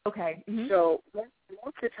 Okay. Mm-hmm. So most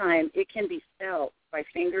of the time, it can be felt by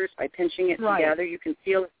fingers, by pinching it together. You can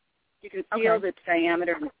feel the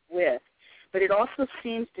diameter and width, but it also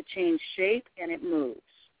seems to change shape and it moves.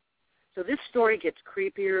 So this story gets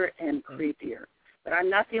creepier and creepier. But I'm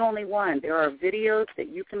not the only one. There are videos that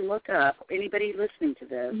you can look up, anybody listening to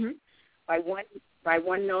this, by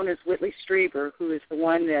one known as Whitley Strieber, who is the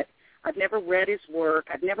one that I've never read his work.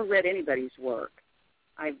 I've never read anybody's work.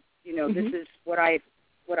 This is what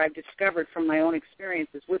I've discovered from my own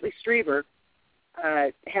experiences. Whitley Strieber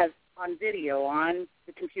has on video on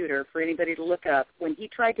the computer for anybody to look up, when he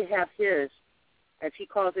tried to have his, as he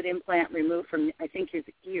calls it, implant removed from, I think, his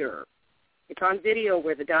ear. It's on video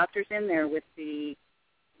where the doctor's in there with the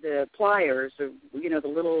pliers, or the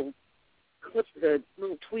little clips, the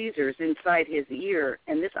little tweezers inside his ear,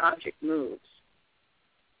 and this object moves.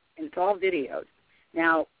 And it's all videoed.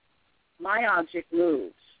 Now, my object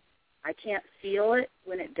moves. I can't feel it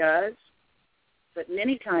when it does, but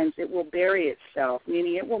many times it will bury itself,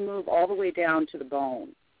 meaning it will move all the way down to the bone.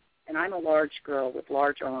 And I'm a large girl with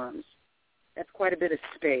large arms. That's quite a bit of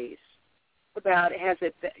space. About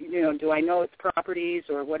do I know its properties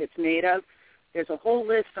or what it's made of? There's a whole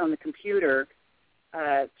list on the computer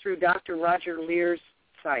through Dr. Roger Lear's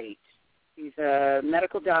site. He's a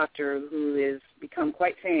medical doctor who has become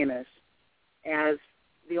quite famous as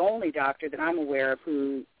the only doctor that I'm aware of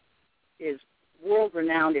who is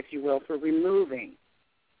world-renowned, if you will, for removing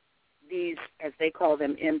these, as they call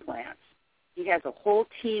them, implants. He has a whole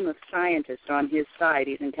team of scientists on his side.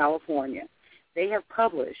 He's in California. They have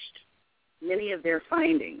published many of their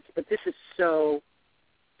findings, but this is so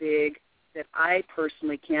big that I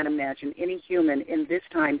personally can't imagine any human in this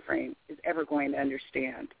time frame is ever going to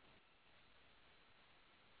understand.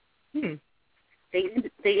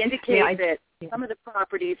 They indicate that some of the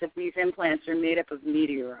properties of these implants are made up of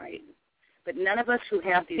meteorite, but none of us who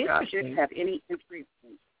have these objects have any entry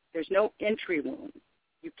wounds. There's no entry wound.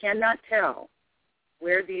 You cannot tell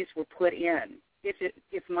where these were put in,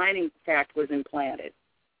 if mine, in fact, was implanted.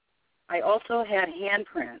 I also had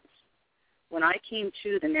handprints. When I came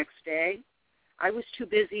to the next day, I was too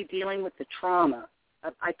busy dealing with the trauma.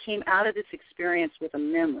 I came out of this experience with a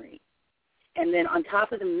memory. And then on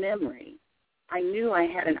top of the memory, I knew I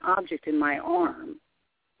had an object in my arm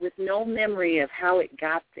with no memory of how it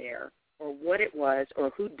got there or what it was or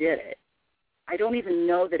who did it. I don't even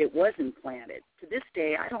know that it was implanted. To this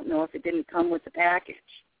day, I don't know if it didn't come with the package.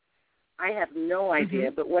 I have no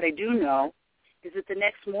idea, but what I do know is that the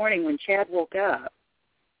next morning when Chad woke up,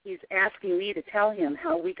 he's asking me to tell him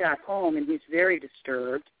how we got home, and he's very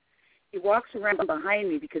disturbed. He walks around behind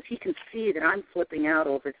me because he can see that I'm flipping out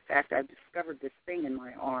over the fact I've discovered this thing in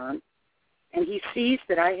my arm. And he sees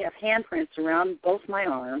that I have handprints around both my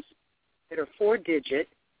arms that are 4-digit,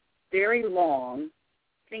 very long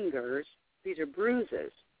fingers. These are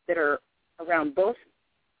bruises that are around both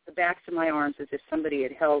the backs of my arms as if somebody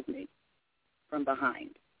had held me from behind.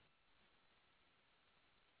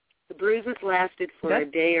 The bruises lasted for a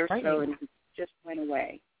day or so and just went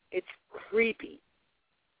away. It's creepy.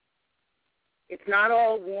 It's not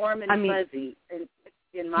all warm and fuzzy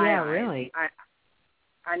in my eyes. Really.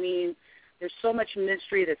 I mean, there's so much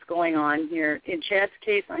mystery that's going on here. In Chad's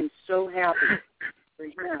case, I'm so happy for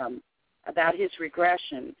him about his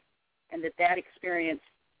regression and that experience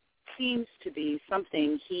seems to be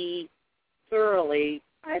something he thoroughly,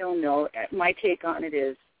 I don't know, my take on it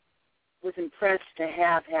is, was impressed to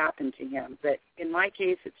have happen to him. But in my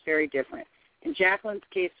case, it's very different. In Jacqueline's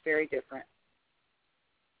case, very different.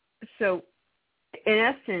 So, in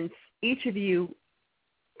essence, each of you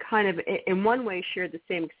kind of, in one way, shared the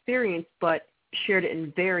same experience, but shared it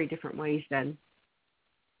in very different ways then.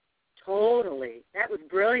 Totally. That was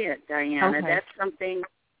brilliant, Diana. Okay.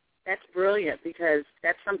 That's brilliant because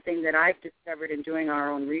that's something that I've discovered in doing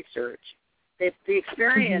our own research. The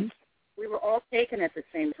experience, we were all taken at the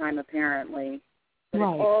same time, apparently, but it's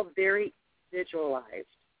all very individualized.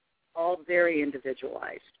 All very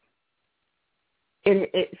individualized.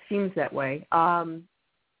 It seems that way. And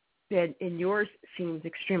yours seems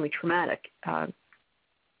extremely traumatic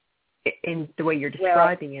in the way you're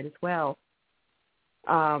describing it as well.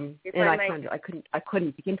 And I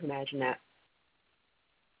couldn't begin to imagine that.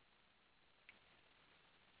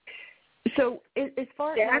 So as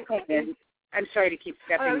far as I'm sorry to keep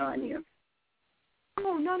stepping on you.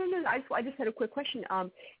 Oh no! I just had a quick question.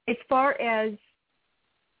 As far as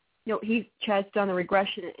Chad's done the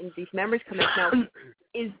regression and these memories coming out. Now,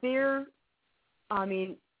 is there?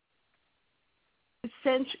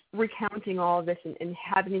 Since recounting all of this and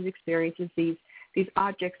having these experiences, these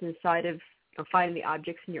objects inside of finding the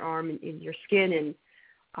objects in your arm and in your skin,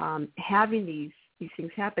 and having these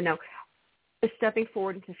things happen. Now, stepping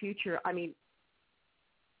forward into the future,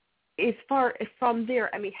 as far as from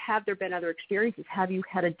there, have there been other experiences? Have you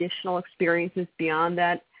had additional experiences beyond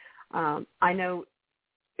that? I know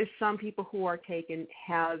some people who are taken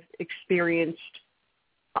have experienced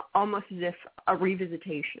almost as if a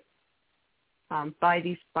revisitation by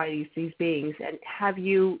these beings. And have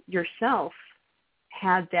you yourself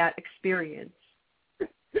had that experience?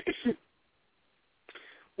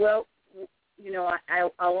 Well,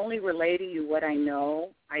 I'll only relay to you what I know.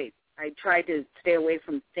 I try to stay away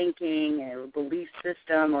from thinking or belief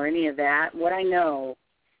system or any of that. What I know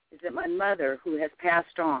is that my mother, who has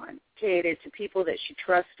passed on, catered to people that she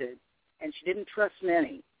trusted, and she didn't trust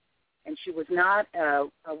many. And she was not a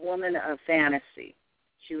woman of fantasy.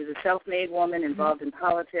 She was a self-made woman involved in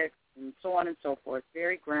politics and so on and so forth,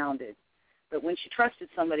 very grounded. But when she trusted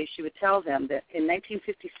somebody, she would tell them that in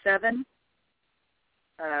 1957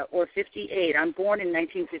 or 58, I'm born in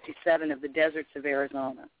 1957 of the deserts of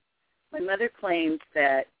Arizona. My mother claims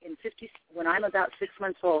that when I'm about 6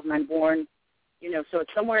 months old and I'm born, so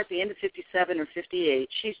it's somewhere at the end of 57 or 58,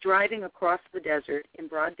 she's driving across the desert in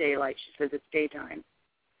broad daylight. She says it's daytime.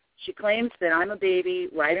 She claims that I'm a baby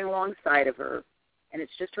riding alongside of her, and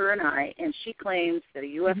it's just her and I, and she claims that a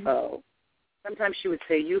UFO, sometimes she would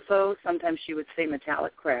say UFO, sometimes she would say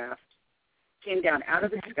metallic craft, came down out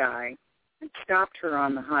of the sky and stopped her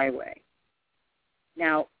on the highway.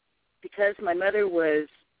 Now, because my mother was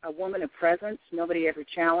a woman of presence, nobody ever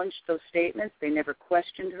challenged those statements. They never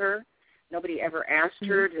questioned her. Nobody ever asked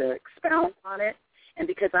her to expound on it. And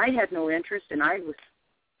because I had no interest and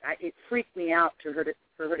it freaked me out for her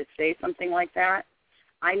to say something like that,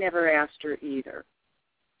 I never asked her either.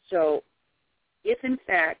 So if, in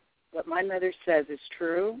fact, what my mother says is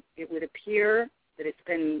true, it would appear that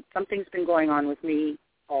something's been going on with me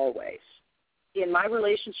always. In my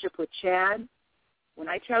relationship with Chad, when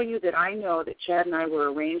I tell you that I know that Chad and I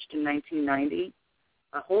were arranged in 1990,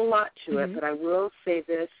 a whole lot to it, but I will say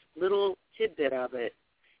this little tidbit of it,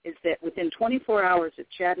 is that within 24 hours of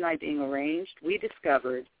Chad and I being arranged, we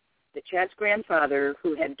discovered that Chad's grandfather,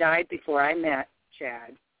 who had died before I met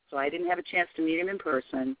Chad, so I didn't have a chance to meet him in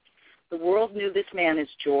person, the world knew this man as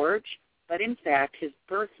George, but in fact his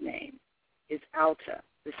birth name is Alta,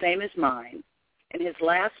 the same as mine, and his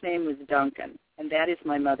last name was Duncan, and that is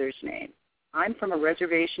my mother's name. I'm from a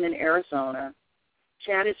reservation in Arizona.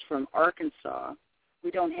 Chad is from Arkansas.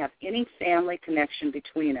 We don't have any family connection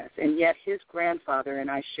between us, and yet his grandfather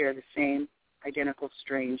and I share the same identical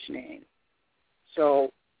strange name.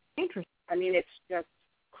 So, interesting. It's just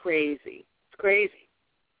crazy. It's crazy.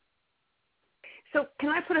 So can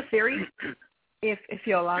I put a theory, if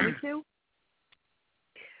you allow me to?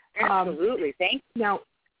 Absolutely. Thank you. Now,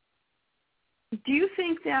 do you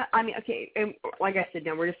think that, okay, and like I said,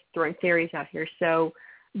 now we're just throwing theories out here. So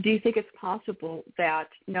do you think it's possible that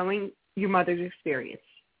knowing your mother's experience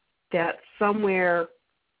that somewhere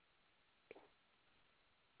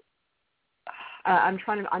I'm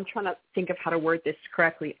trying to think of how to word this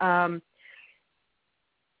correctly.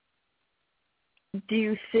 Do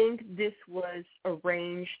you think this was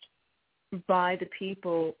arranged by the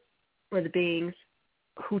people or the beings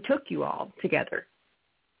who took you all together?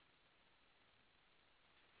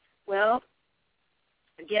 Well,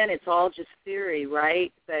 again, it's all just theory,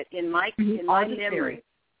 right? But in my memory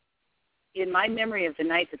of the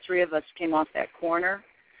night the three of us came off that corner,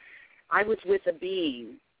 I was with a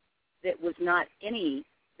being that was not any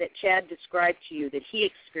that Chad described to you that he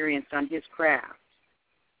experienced on his craft.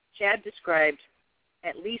 Chad described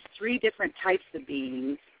at least 3 different types of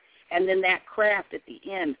beings, and then that craft at the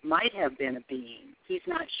end might have been a being. He's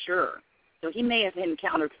not sure. So he may have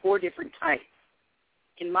encountered 4 different types.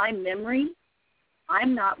 In my memory,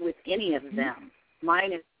 I'm not with any of them.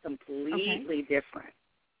 Mine is completely different.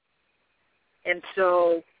 And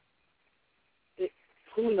so,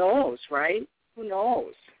 who knows, right? Who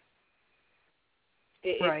knows?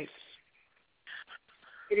 Right.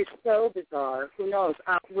 It is so bizarre. Who knows?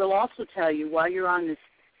 We'll also tell you, while you're on this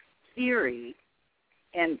theory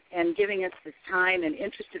and giving us this time and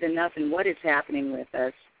interested enough in what is happening with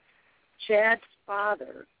us, Chad's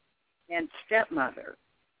father and stepmother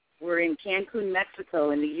were in Cancun,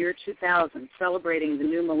 Mexico in the year 2000 celebrating the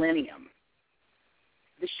new millennium.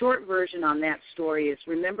 The short version on that story is,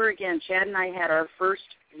 remember again, Chad and I had our first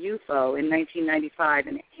UFO in 1995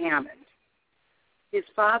 in Hammond. His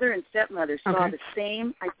father and stepmother saw the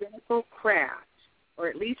same identical craft, or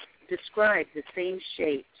at least described the same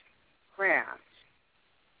shaped craft,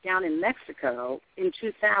 down in Mexico in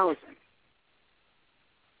 2000.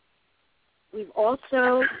 We've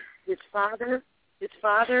also, his father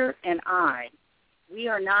and I, we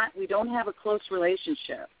don't have a close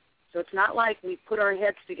relationship. So it's not like we put our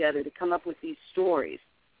heads together to come up with these stories.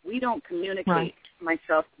 We don't communicate,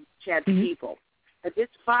 myself and Chad's people. But his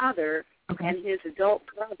father and his adult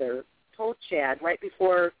brother told Chad right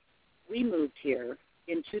before we moved here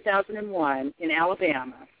in 2001 in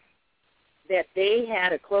Alabama that they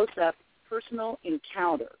had a close-up personal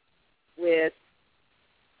encounter with,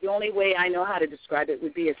 the only way I know how to describe it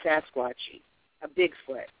would be a Sasquatchy, a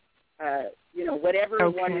Bigfoot, whatever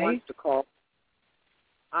one wants to call it.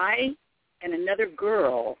 I and another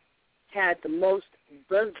girl had the most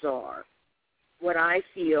bizarre, what I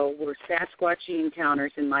feel were Sasquatchy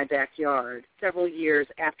encounters in my backyard several years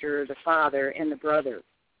after the father and the brother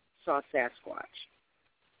saw Sasquatch.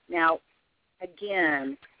 Now,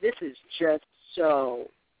 again, this is just so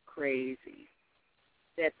crazy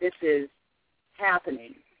that this is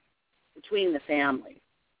happening between the family.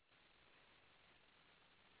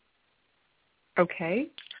 Okay.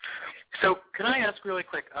 So can I ask really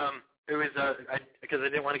quick? It was because I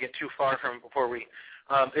didn't want to get too far from before we.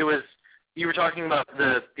 It was you were talking about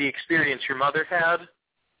the experience your mother had.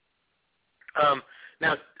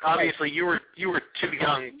 Now, obviously, you were too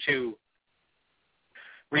young to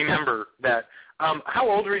remember that. How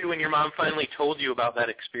old were you when your mom finally told you about that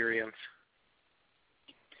experience?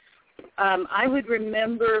 I would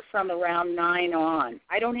remember from around 9 on.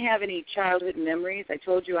 I don't have any childhood memories. I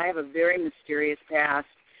told you I have a very mysterious past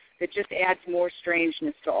that just adds more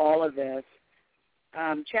strangeness to all of this.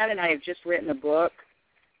 Chad and I have just written a book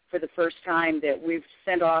for the first time that we've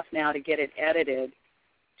sent off now to get it edited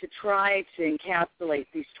to try to encapsulate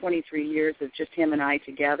these 23 years of just him and I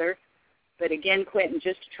together. But again, Quentin,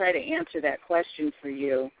 just to try to answer that question for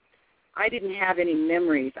you, I didn't have any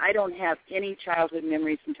memories. I don't have any childhood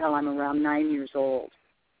memories until I'm around 9 years old.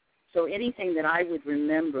 So anything that I would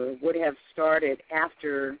remember would have started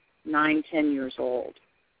after 9, 10 years old.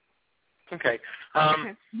 Okay.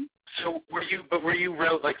 So were you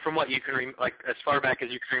like from what you can like as far back as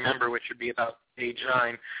you can remember, which would be about age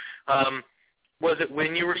 9? Was it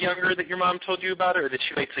when you were younger that your mom told you about it, or did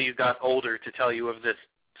she wait till you got older to tell you of this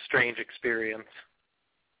strange experience?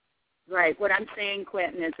 Right. What I'm saying,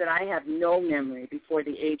 Quentin, is that I have no memory before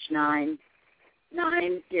the age 9.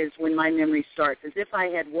 9 is when my memory starts, as if I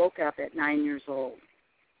had woke up at 9 years old.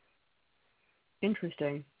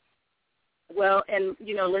 Interesting. Well, and,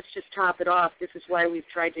 let's just top it off. This is why we've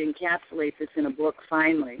tried to encapsulate this in a book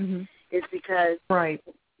finally, is because my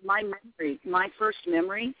first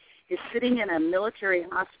memory is sitting in a military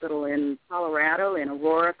hospital in Colorado, in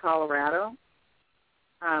Aurora, Colorado.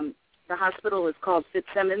 The hospital is called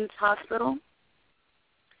Fitzsimmons Hospital,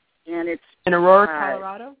 and it's in Aurora,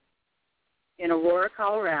 Colorado. In Aurora,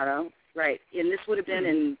 Colorado, right? And this would have been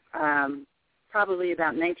in probably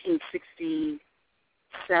about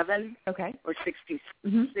 1967, or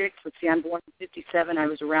 66. Let's see, I'm born in 57. I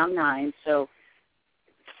was around 9, so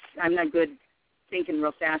I'm not good thinking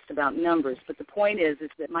real fast about numbers, but the point is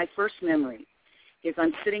that my first memory is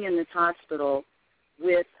I'm sitting in this hospital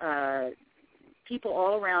with people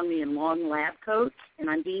all around me in long lab coats, and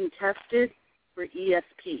I'm being tested for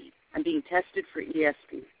ESP. I'm being tested for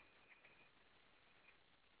ESP.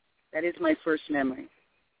 That is my first memory.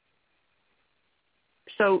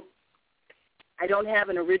 So I don't have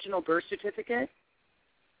an original birth certificate.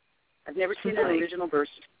 I've never seen an original birth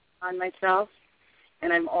certificate on myself.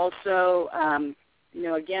 And I'm also,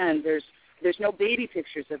 again, there's no baby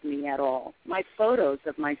pictures of me at all. My photos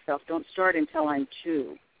of myself don't start until I'm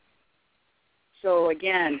 2. So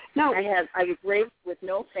again, I was raised with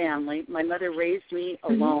no family. My mother raised me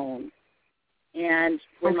alone. And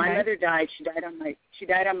when my mother died, she died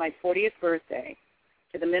on my 40th birthday.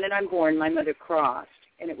 To the minute I'm born, my mother crossed.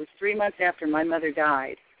 And it was 3 months after my mother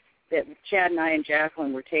died that Chad and I and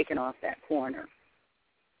Jacqueline were taken off that corner.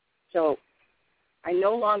 So I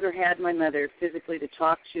no longer had my mother physically to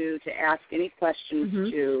talk to ask any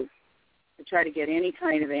questions to try to get any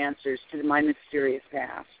kind of answers to my mysterious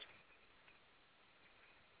past.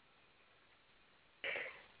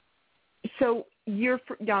 So your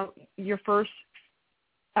first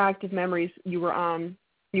active memories, you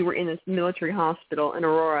were in this military hospital in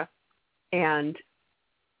Aurora, and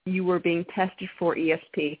you were being tested for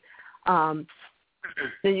ESP.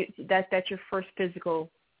 That's your first physical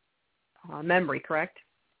memory, correct?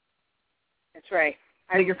 That's right.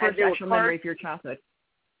 Your first actual memory of your childhood.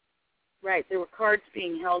 Right. There were cards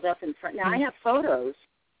being held up in front. Now, I have photos.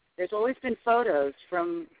 There's always been photos for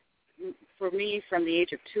me from the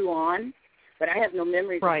age of 2 on, but I have no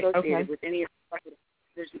memories associated with any of the photos.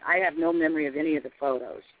 I have no memory of any of the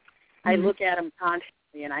photos. I look at them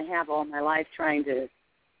constantly, and I have all my life trying to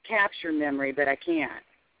capture memory, but I can't.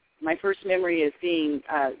 My first memory is being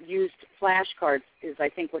used flashcards is, I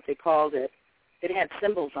think, what they called it. It had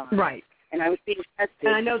symbols on it. Right. And I was being tested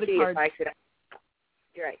and I know to the see cards. if I could.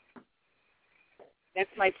 You're right. That's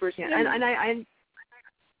my first memory. And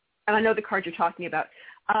I know the cards you're talking about.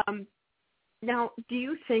 Now, do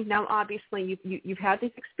you think, now obviously you've had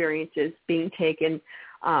these experiences being taken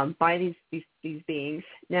by these beings.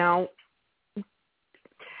 Now,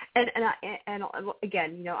 and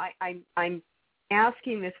again, I'm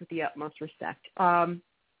asking this with the utmost respect. I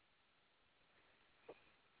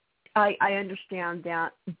understand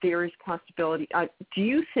that there is possibility. Do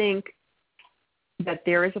you think that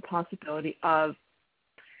there is a possibility of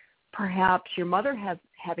perhaps your mother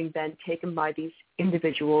having been taken by these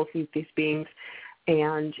individuals, these beings,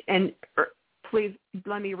 and please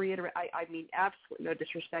let me reiterate, I mean absolutely no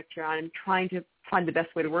disrespect here. I'm trying to find the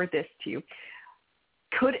best way to word this to you.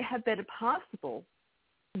 Could it have been possible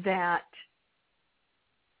that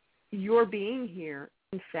your being here,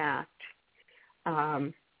 in fact,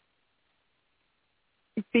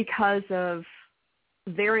 because of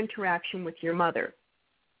their interaction with your mother,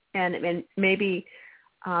 and maybe,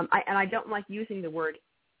 I don't like using the word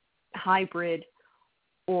hybrid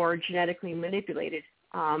or genetically manipulated,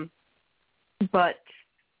 but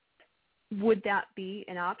would that be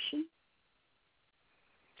an option?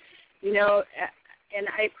 And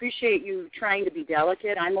I appreciate you trying to be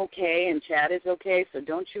delicate. I'm okay, and Chad is okay, so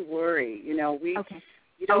don't you worry.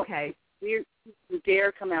 We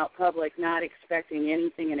dare come out public not expecting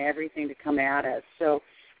anything and everything to come at us. So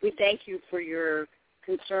we thank you for your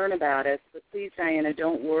concern about us, but please, Diana,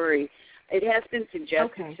 don't worry. It has been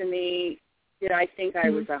suggested to me that I think I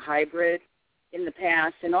was a hybrid in the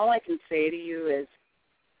past, and all I can say to you is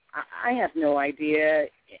I have no idea.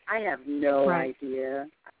 I have no idea.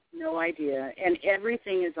 No idea. And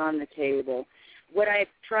everything is on the table. What I've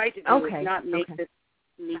tried to do is not make this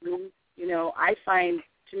mean. I find,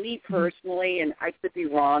 to me personally, and I could be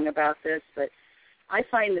wrong about this, but I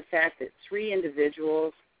find the fact that 3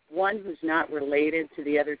 individuals, one who's not related to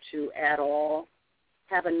the other 2 at all,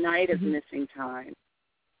 have a night of missing time.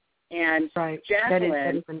 And Jacqueline,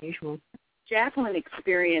 that is unusual. Jacqueline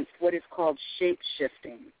experienced what is called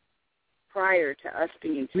shape-shifting prior to us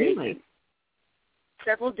being taken. Really?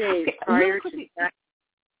 Several days prior to that.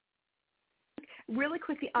 Really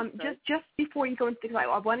quickly, just before you go into the,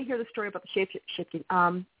 I want to hear the story about the shape-shifting.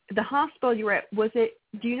 The hospital you were at,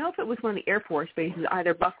 do you know if it was one of the Air Force bases,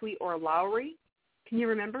 either Buckley or Lowry? Can you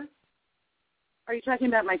remember? Are you talking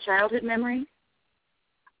about my childhood memory?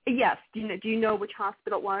 Yes. Do you know which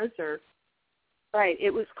hospital it was, or? Right. It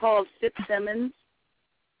was called Fitzsimmons.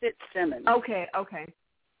 Okay.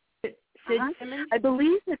 Fitzsimmons? I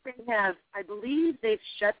believe they've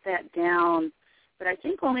shut that down, but I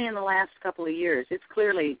think only in the last couple of years. It's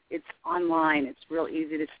online. It's real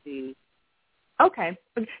easy to see. Okay.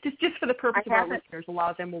 Just for the purpose of our listeners, a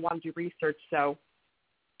lot of them will want to do research, so.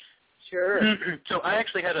 Sure. So I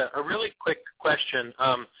actually had a really quick question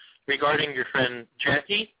regarding your friend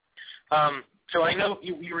Jackie. So I know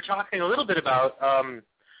you were talking a little bit about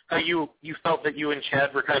how you felt that you and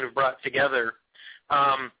Chad were kind of brought together.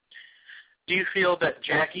 Do you feel that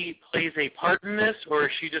Jackie plays a part in this, or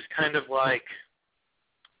is she just kind of like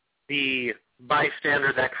the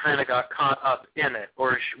bystander that kind of got caught up in it?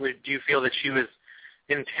 Or do you feel that she was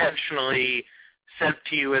intentionally sent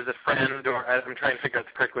to you as a friend, or I'm trying to figure out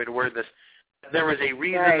the correct way to word this. There was a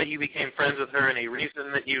reason that you became friends with her and a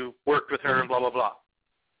reason that you worked with her and blah, blah, blah.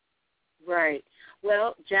 Right.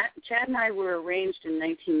 Well, Chad and I were arranged in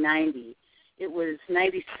 1990. It was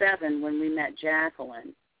 97 when we met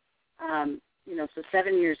Jacqueline, so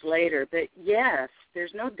 7 years later. But, yes,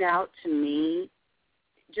 there's no doubt to me,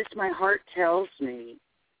 just my heart tells me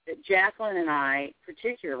that Jacqueline and I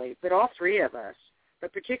particularly, but all three of us,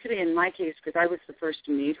 but particularly in my case because I was the first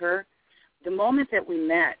to meet her, the moment that we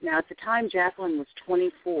met, now at the time Jacqueline was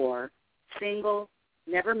 24, single,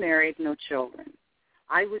 never married, no children.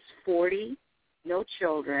 I was 40, no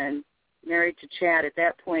children, married to Chad at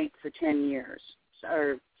that point for 10 years,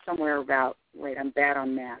 or somewhere about, I'm bad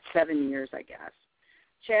on math, 7 years, I guess.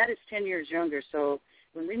 Chad is 10 years younger, so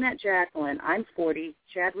when we met Jacqueline, I'm 40,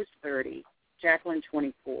 Chad was 30, Jacqueline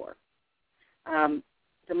 24.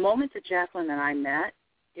 The moment that Jacqueline and I met,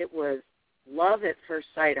 it was love at first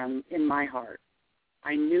sight in my heart.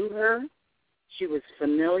 I knew her, she was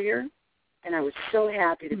familiar, and I was so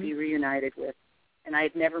happy to be reunited with her, and I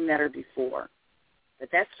had never met her before. But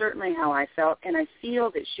that's certainly how I felt, and I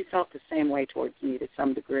feel that she felt the same way towards me to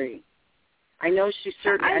some degree. I know she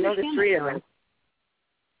certainly, I know the three of us.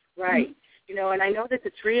 Right. And I know that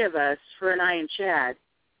the three of us, her and I and Chad,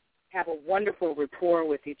 have a wonderful rapport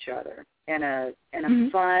with each other and a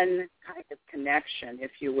fun kind of connection,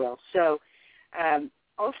 if you will. So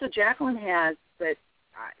also Jacqueline has, but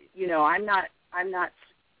I'm not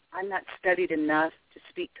studied enough to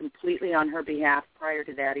speak completely on her behalf prior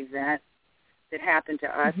to that event that happened to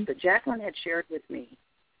us. But Jacqueline had shared with me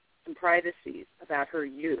some privacies about her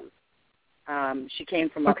youth. She came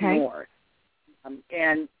from up north.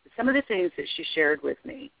 And some of the things that she shared with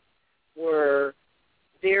me were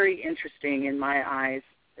very interesting in my eyes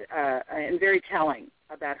and very telling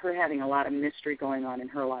about her having a lot of mystery going on in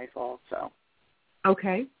her life also.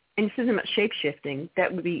 Okay. And this isn't about shape-shifting.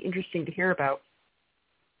 That would be interesting to hear about.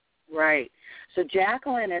 Right. So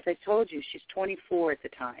Jacqueline, as I told you, she's 24 at the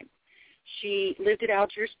time. She lived at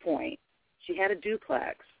Algiers Point. She had a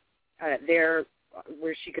duplex there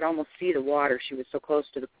where she could almost see the water. She was so close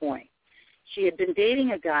to the point. She had been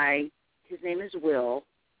dating a guy. His name is Will.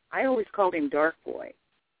 I always called him Dark Boy.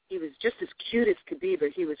 He was just as cute as could be, but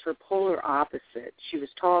he was her polar opposite. She was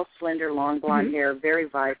tall, slender, long blonde hair, very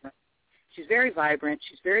vibrant. She's very vibrant.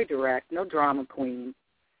 She's very direct, no drama queen,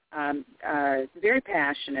 very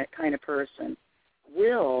passionate kind of person.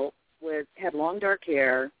 Will had long dark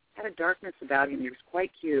hair, had a darkness about him. He was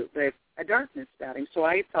quite cute, but a darkness about him, so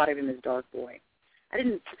I thought of him as Dark Boy. Chad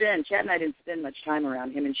and I didn't spend much time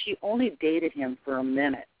around him, and she only dated him for a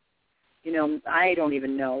minute. I don't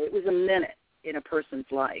even know. It was a minute in a person's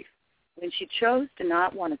life. When she chose to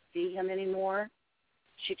not want to see him anymore,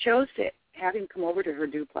 she chose to have him come over to her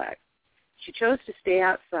duplex. She chose to stay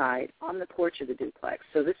outside on the porch of the duplex.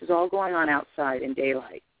 So this is all going on outside in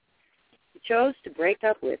daylight. She chose to break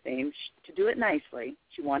up with him, to do it nicely.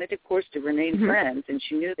 She wanted, of course, to remain friends, and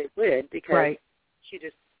she knew they would because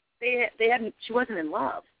she wasn't in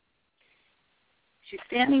love. She's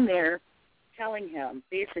standing there telling him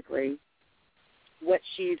basically what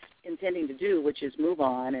she's intending to do, which is move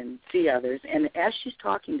on and see others. And as she's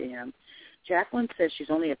talking to him, Jacqueline says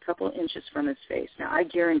she's only a couple inches from his face. Now, I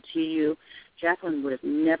guarantee you Jacqueline would have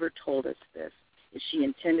never told us this if she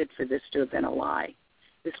intended for this to have been a lie.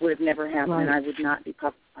 This would have never happened, and I would not be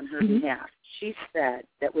public on her behalf. She said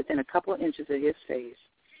that within a couple inches of his face,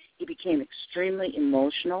 he became extremely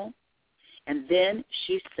emotional, and then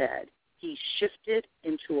she said he shifted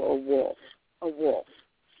into a wolf.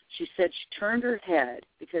 She said she turned her head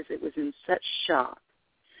because it was in such shock.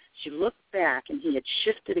 She looked back, and he had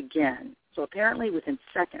shifted again. So apparently within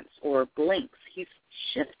seconds or blinks, he's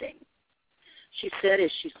shifting. She said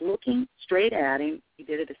as she's looking straight at him, he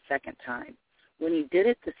did it a second time. When he did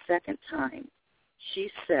it the second time, she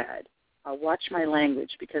said, I'll watch my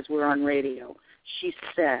language because we're on radio. She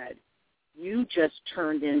said, you just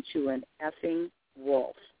turned into an effing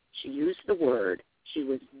wolf. She used the word. She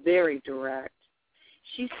was very direct.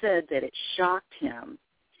 She said that it shocked him,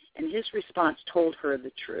 and his response told her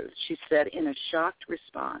the truth. She said in a shocked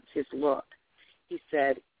response, his look, he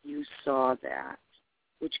said, you saw that,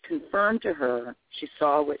 which confirmed to her she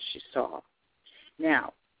saw what she saw.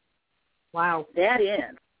 Now, Wow. That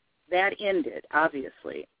ended,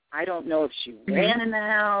 obviously. I don't know if she ran in the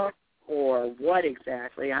house or what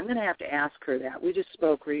exactly. I'm going to have to ask her that. We just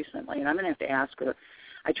spoke recently, and I'm going to have to ask her.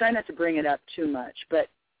 I try not to bring it up too much, but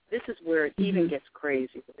this is where it even gets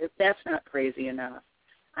crazy. That's not crazy enough.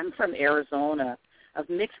 I'm from Arizona, of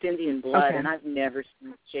mixed Indian blood, and I've never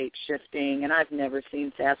seen shape-shifting, and I've never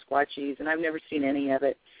seen Sasquatches, and I've never seen any of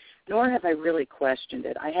it, nor have I really questioned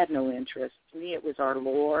it. I had no interest. To me, it was our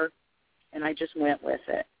lore, and I just went with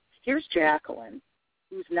it. Here's Jacqueline,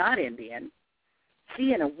 who's not Indian,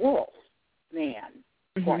 seeing a wolf man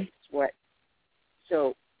twice. What?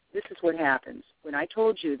 So this is what happens. When I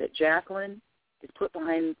told you that Jacqueline is put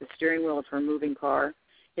behind the steering wheel of her moving car,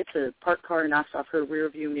 it's a parked car, knocks off her rear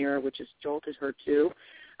view mirror, which has jolted her too.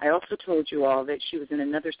 I also told you all that she was in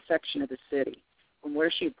another section of the city from where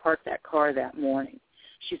she parked that car that morning.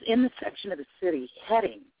 She's in the section of the city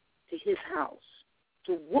heading to his house,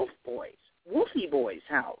 to Wolfie Boy's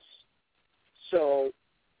house. So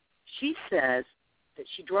she says that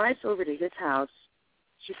she drives over to his house.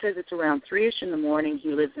 She says it's around 3-ish in the morning.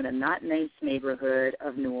 He lives in a not nice neighborhood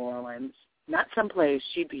of New Orleans, not someplace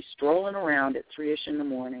she'd be strolling around at 3-ish in the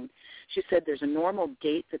morning. She said there's a normal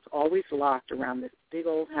gate that's always locked around this big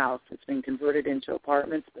old house that's been converted into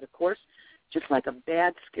apartments. But, of course, just like a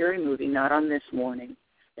bad, scary movie, not on this morning.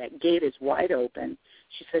 That gate is wide open.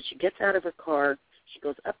 She said she gets out of her car. She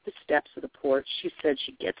goes up the steps of the porch. She said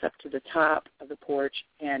she gets up to the top of the porch,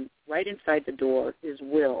 and right inside the door is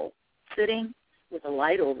Will, sitting with a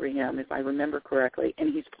light over him, if I remember correctly,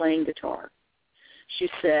 and he's playing guitar. She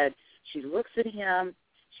said she looks at him.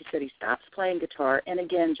 She said he stops playing guitar, and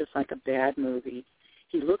again, just like a bad movie,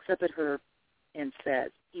 he looks up at her and says,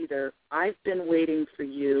 either I've been waiting for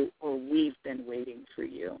you or we've been waiting for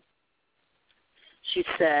you. She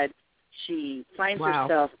said she finds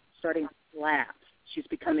herself starting to laugh. She's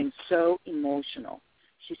becoming so emotional.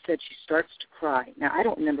 She said she starts to cry. Now, I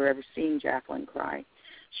don't remember ever seeing Jacqueline cry.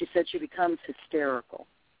 She said she becomes hysterical.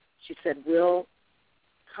 She said Will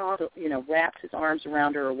wraps his arms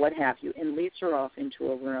around her or what have you and leads her off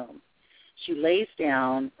into a room. She lays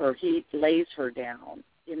down, or he lays her down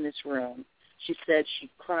in this room. She said she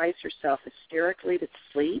cries herself hysterically to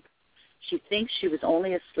sleep. She thinks she was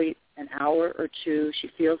only asleep an hour or two. She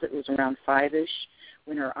feels it was around 5-ish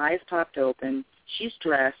when her eyes popped open. She's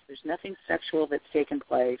dressed. There's nothing sexual that's taken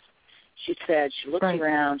place. She said she looks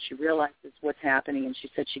around. She realizes what's happening, and she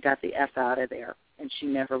said she got the F out of there, and she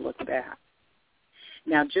never looked back.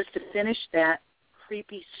 Now, just to finish that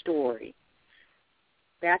creepy story,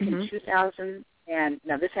 back in 2000, and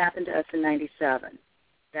now this happened to us in 97,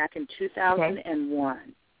 back in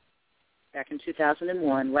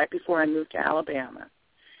 2001, right before I moved to Alabama,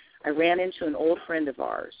 I ran into an old friend of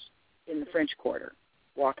ours in the French Quarter,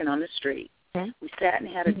 walking on the street. We sat and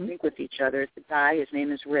had a drink with each other. The guy, his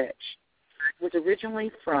name is Rich, was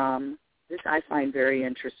originally from, this I find very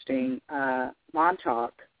interesting,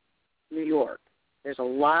 Montauk, New York. There's a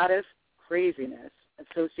lot of craziness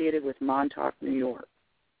associated with Montauk, New York.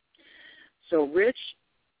 So Rich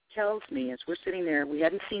tells me, as we're sitting there, we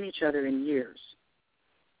hadn't seen each other in years.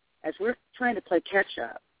 As we're trying to play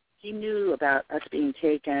catch-up, he knew about us being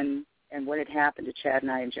taken and what had happened to Chad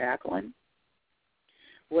and I and Jacqueline.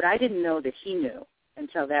 What I didn't know that he knew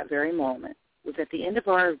until that very moment was at the end of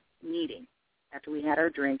our meeting, after we had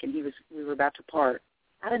our drink and we were about to part,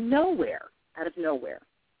 out of nowhere,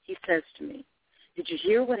 he says to me, "Did you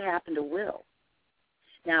hear what happened to Will?"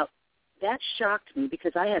 Now, that shocked me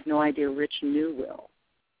because I had no idea Rich knew Will.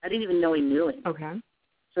 I didn't even know he knew him. Okay.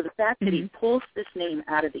 So the fact that he pulls this name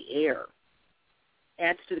out of the air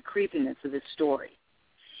adds to the creepiness of this story.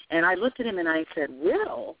 And I looked at him and I said,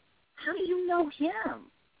 "Will? How do you know him?"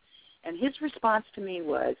 And his response to me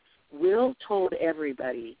was, Will told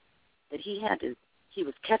everybody that he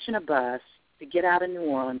was catching a bus to get out of New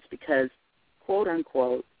Orleans because, quote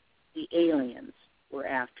unquote, the aliens were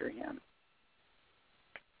after him.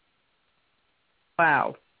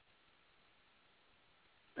 Wow.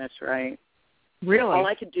 That's right. Really? All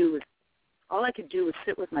I could do was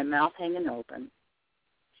sit with my mouth hanging open.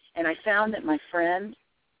 And I found that my friend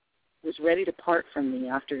was ready to part from me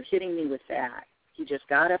after hitting me with that. He just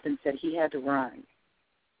got up and said he had to run.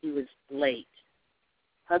 He was late.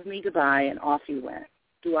 Hugged me goodbye, and off he went.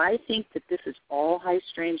 Do I think that this is all high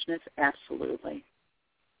strangeness? Absolutely.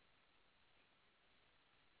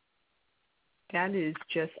 That is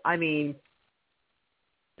just, I mean,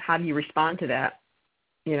 how do you respond to that?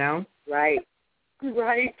 You know? Right.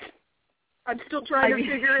 I'm still trying to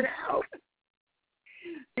figure it out.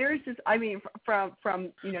 There's this, I mean, from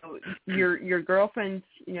your girlfriend's,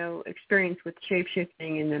 experience with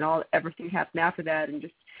shape-shifting and then everything happened after that, and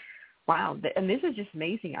just wow, and this is just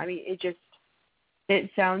amazing. I mean, it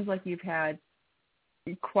sounds like you've had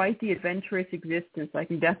quite the adventurous existence. I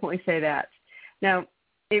can definitely say that. Now,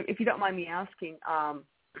 if you don't mind me asking,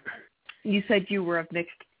 you said you were of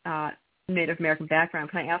mixed Native American background.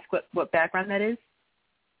 Can I ask what background that is?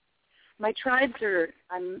 My tribes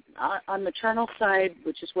I'm on maternal side,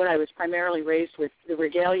 which is what I was primarily raised with. The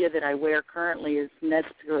regalia that I wear currently is Nez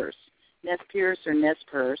Perce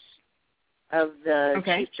of the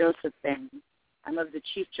Chief Joseph Band. I'm of the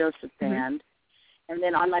Chief Joseph Band. And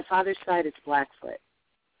then on my father's side, it's Blackfoot.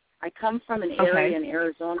 I come from an area in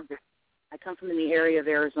Arizona. I come from the area of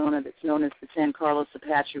Arizona that's known as the San Carlos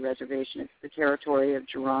Apache Reservation. It's the territory of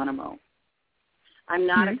Geronimo. I'm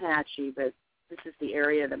not Apache, but this is the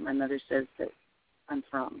area that my mother says that I'm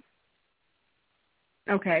from.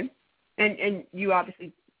 Okay. And you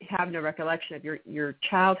obviously have no recollection of your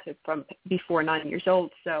childhood from before 9 years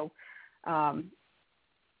old. So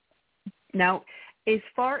now, as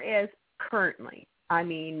far as currently, I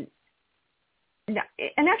mean, and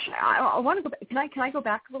actually, I want to go back. Can I go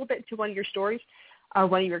back a little bit to one of your stories,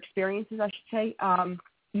 one of your experiences, I should say?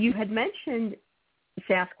 You had mentioned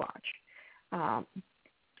Sasquatch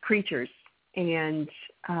creatures, and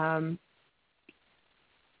can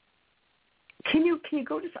you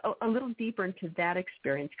go just a little deeper into that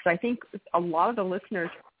experience? Because I think a lot of the listeners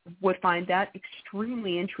would find that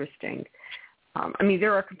extremely interesting. I mean,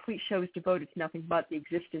 there are complete shows devoted to nothing but the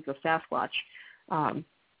existence of Sasquatch.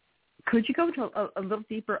 Could you go into a little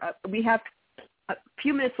deeper? We have a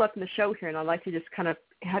few minutes left in the show here, and I'd like to just kind of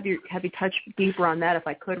have you touch deeper on that, if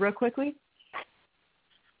I could, real quickly.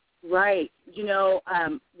 Right. You know,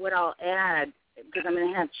 what I'll add, because I'm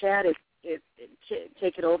going to have Chad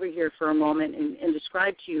take it over here for a moment and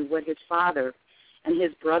describe to you what his father and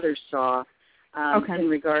his brothers saw in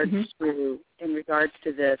regards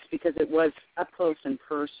to this, because it was up close and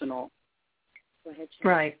personal. Go ahead, Chad.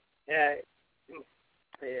 Right. Yeah.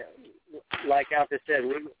 Like Alpha said,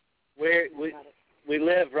 we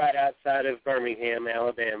live right outside of Birmingham,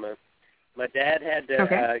 Alabama. My dad had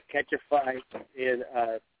to catch a flight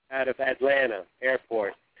out of Atlanta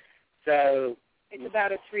Airport, so it's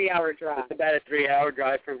about a 3-hour drive. It's about a 3-hour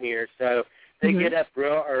drive from here. So they get up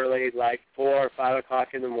real early, like 4 or 5 o'clock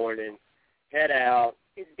in the morning, head out.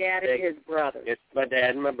 His dad and his brother. It's my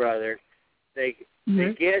dad and my brother. They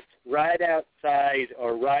get right outside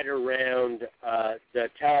or right around the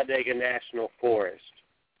Talladega National Forest.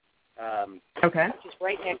 Which is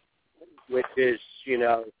right next. Which is,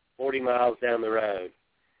 40 miles down the road.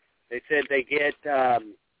 They said they get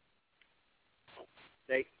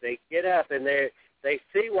they get up and they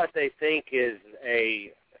see what they think is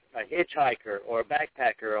a hitchhiker or a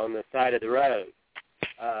backpacker on the side of the road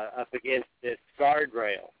up against this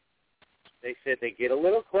guardrail. They said they get a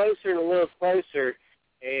little closer and a little closer,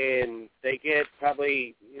 and they get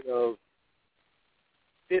probably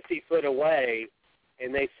 50 foot away,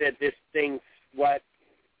 and they said this thing's what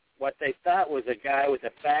they thought was a guy with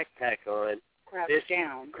a backpack on.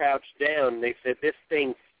 Crouched down. They said this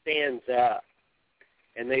thing stands up,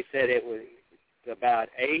 and they said it was about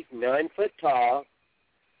 8-9 foot tall,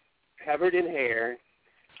 covered in hair.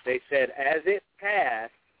 They said as they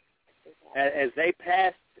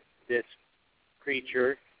passed this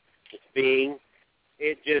creature, this being,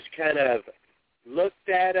 it just kind of looked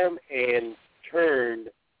at them and turned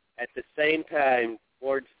at the same time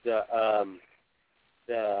towards the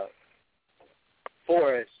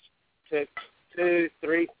forest, took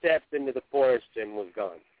 2-3 steps into the forest and was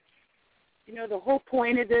gone. The whole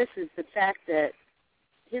point of this is the fact that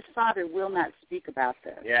his father will not speak about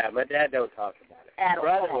this. Yeah, my dad don't talk about it. My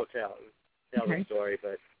brother will tell the story,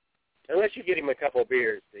 but unless you get him a couple of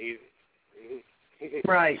beers,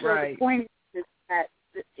 Right. The point is that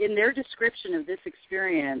in their description of this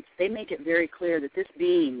experience, they make it very clear that this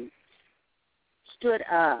being stood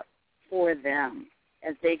up for them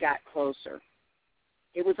as they got closer.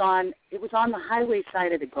 It was on the highway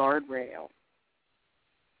side of the guardrail,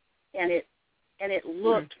 and it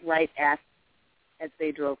looked right at as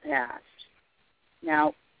they drove past.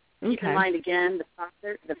 Now, keep in mind again,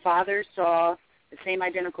 the father saw the same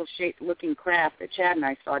identical shaped looking craft that Chad and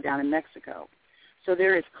I saw down in Mexico. So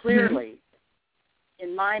there is clearly,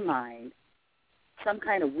 in my mind, some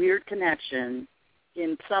kind of weird connection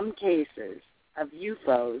in some cases of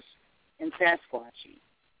UFOs and Sasquatchy.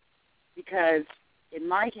 Because in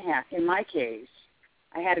my case,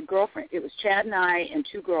 I had a girlfriend. It was Chad and I and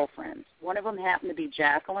 2 girlfriends. One of them happened to be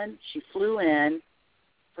Jacqueline. She flew in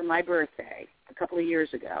for my birthday a couple of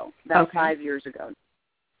years ago, about 5 years ago.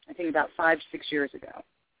 I think about 5-6 years ago,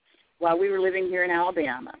 while we were living here in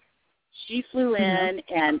Alabama. She flew in,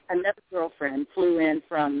 and another girlfriend flew in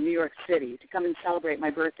from New York City to come and celebrate my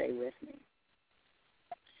birthday with me.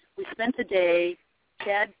 We spent the day.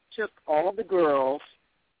 Chad took all the girls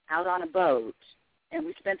out on a boat, and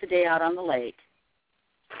we spent the day out on the lake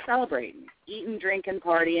celebrating, eating, drinking,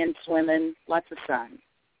 partying, swimming, lots of sun.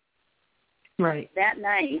 Right. That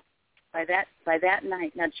night, by that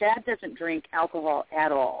night, now Chad doesn't drink alcohol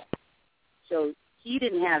at all, so he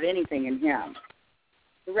didn't have anything in him.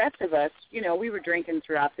 The rest of us, we were drinking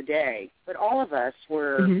throughout the day, but all of us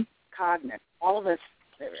were cognate. All of us,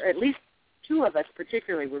 or at least two of us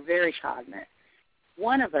particularly, were very cognate.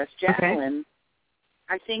 One of us, Jacqueline,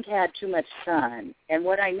 I think had too much sun, and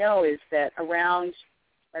what I know is that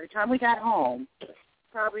by the time we got home,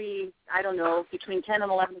 probably, I don't know, between 10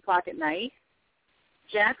 and 11 o'clock at night,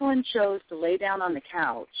 Jacqueline chose to lay down on the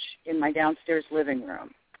couch in my downstairs living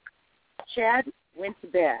room. Chad went to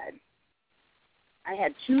bed. I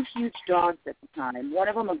had two huge dogs at the time, one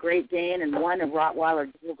of them a Great Dane and one a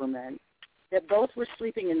Rottweiler Doberman, that both were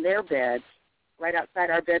sleeping in their beds right outside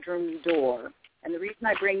our bedroom door. And the reason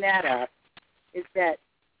I bring that up is that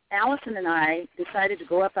Allison and I decided to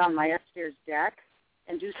go up on my upstairs deck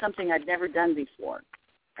and do something I'd never done before,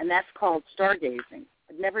 and that's called stargazing.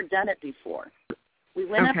 I'd never done it before. We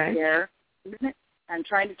went up there. I'm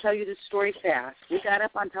trying to tell you this story fast. We got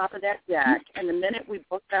up on top of that deck, and the minute we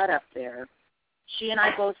both got up there, she and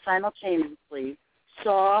I both simultaneously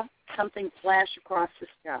saw something flash across the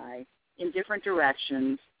sky in different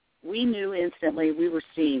directions. We knew instantly we were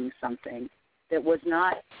seeing something that was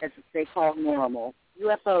not, as they call normal,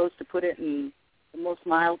 UFOs, to put it in the most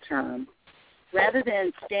mild term. Rather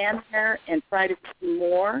than stand there and try to see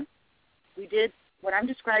more, we did what I'm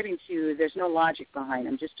describing to you. There's no logic behind.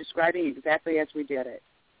 I'm just describing exactly as we did it.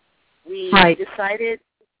 We decided,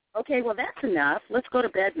 okay, well, that's enough. Let's go to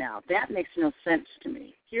bed now. That makes no sense to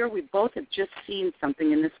me. Here we both have just seen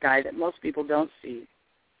something in the sky that most people don't see,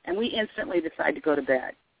 and we instantly decide to go to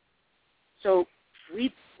bed. So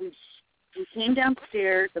we came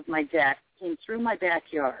downstairs of my deck, came through my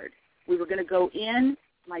backyard. We were going to go in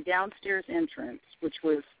my downstairs entrance, which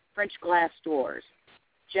was French glass doors.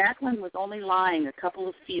 Jacqueline was only lying a couple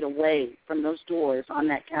of feet away from those doors on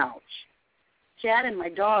that couch. Chad and my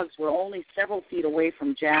dogs were only several feet away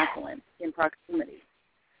from Jacqueline in proximity.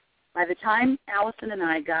 By the time Allison and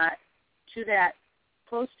I got to that,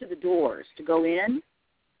 close to the doors to go in,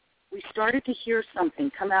 we started to hear something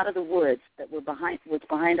come out of the woods that was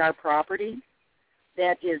behind our property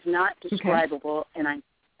that is not describable, and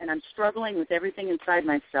I'm struggling with everything inside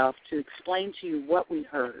myself to explain to you what we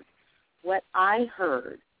heard. What I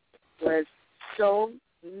heard was so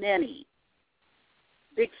many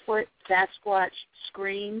Bigfoot, Sasquatch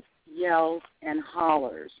screams, yells, and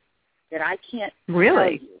hollers that I can't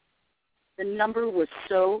tell you. The number was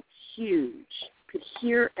so huge. Could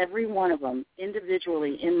hear every one of them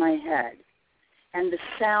individually in my head. And the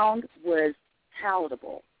sound was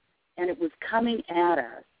palatable, and it was coming at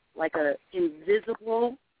us like an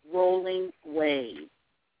invisible rolling wave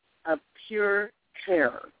of pure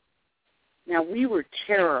terror. Now, we were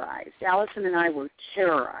terrorized. Allison and I were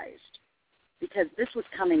terrorized because this was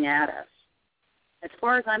coming at us. As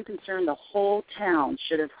far as I'm concerned, the whole town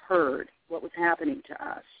should have heard what was happening to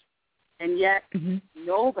us. And yet,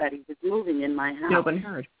 nobody was moving in my house. Nobody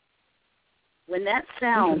heard. When that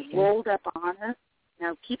sound rolled up on us,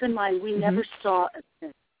 now keep in mind, we never saw a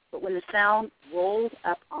thing, but when the sound rolled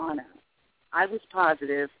up on us, I was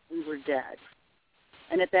positive we were dead.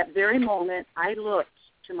 And at that very moment, I looked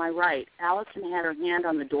to my right. Allison had her hand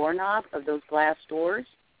on the doorknob of those glass doors.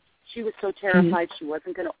 She was so terrified she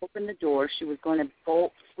wasn't going to open the door. She was going to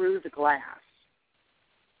bolt through the glass.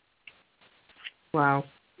 Wow.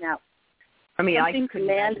 Now, I mean, I couldn't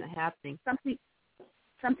imagine it happening.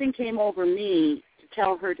 Something came over me to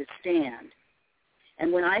tell her to stand.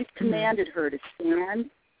 And when I commanded her to stand,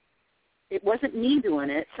 it wasn't me doing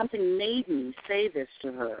it. Something made me say this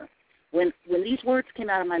to her. When these words came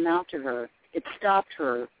out of my mouth to her, it stopped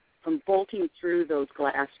her from bolting through those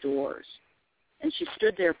glass doors. And she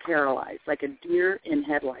stood there paralyzed, like a deer in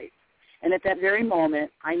headlights. And at that very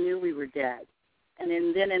moment, I knew we were dead. And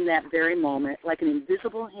then in that very moment, like an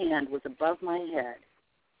invisible hand was above my head,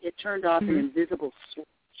 it turned off an invisible switch,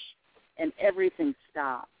 and everything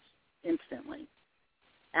stopped instantly.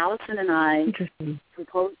 Allison and I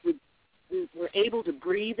we were able to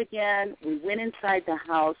breathe again. We went inside the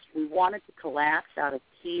house. We wanted to collapse out of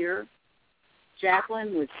fear.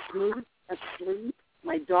 Jacqueline was smooth asleep.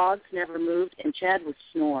 My dogs never moved, and Chad was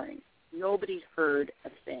snoring. Nobody heard a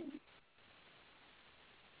thing.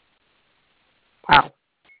 Wow.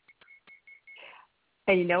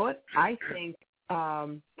 And you know what? I think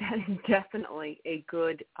definitely a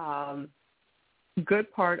good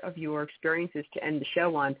part of your experiences to end the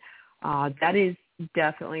show on. That is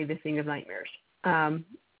definitely the thing of nightmares.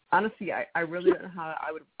 Honestly, I really don't know how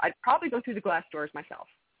I'd probably go through the glass doors myself.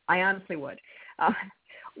 I honestly would.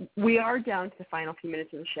 We are down to the final few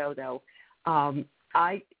minutes of the show, though.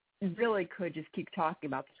 I really could just keep talking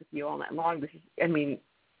about this with you all night long.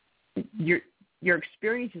 Your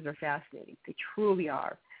experiences are fascinating. They truly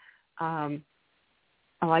are.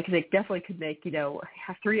 Like I say, definitely could make, a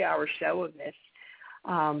 3-hour show of this.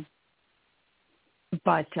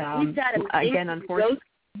 But again, unfortunately.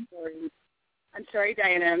 I'm sorry,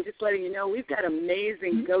 Diana. I'm just letting you know we've got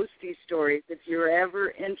amazing ghosty stories if you're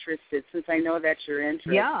ever interested, since I know that's your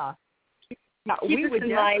interest. Yeah. We would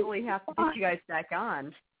definitely have to get you guys back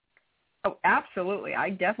on. Oh, absolutely.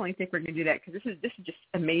 I definitely think we're going to do that because this is just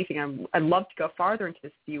amazing. I'd love to go farther into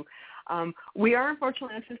this with you. We are,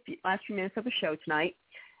 unfortunately, in the last few minutes of the show tonight,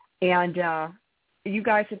 and you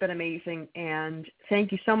guys have been amazing, and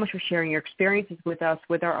thank you so much for sharing your experiences with us,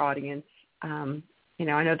 with our audience.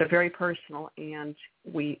 I know they're very personal, and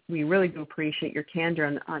we really do appreciate your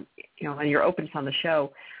candor and your openness on the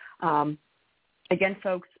show. Again,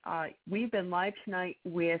 folks, we've been live tonight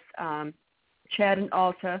with Chad and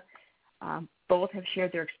Alta. Both have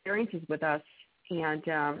shared their experiences with us, and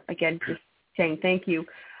again, just saying thank you.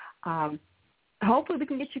 Hopefully, we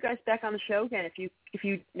can get you guys back on the show again. If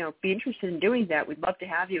you be interested in doing that, we'd love to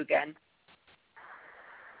have you again.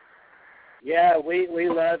 Yeah, we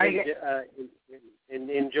love and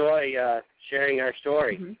enjoy sharing our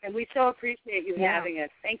story. Mm-hmm. And we so appreciate you having us.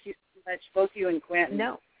 Thank you so much, both you and Quentin.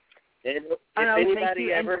 No. And if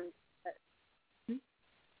anybody ever...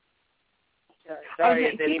 Sorry,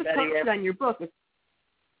 if anybody ever... on your book.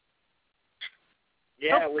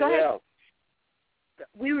 Yeah, we will.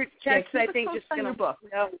 We were Chad, I think, just going to book.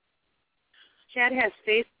 Chad has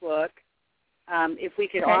Facebook. If we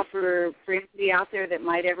could offer for anybody out there that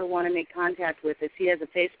might ever want to make contact with us, he has a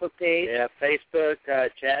Facebook page. Yeah, Facebook,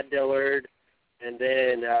 Chad Dillard, and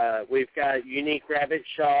then we've got Unique Rabbit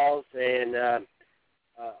Shawls and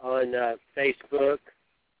on Facebook,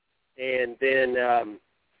 and then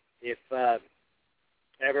if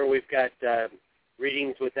ever we've got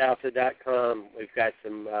readingswithalpha.com, we've got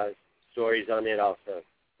some stories on it also.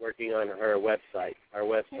 Working on our website.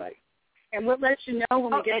 And we'll let you know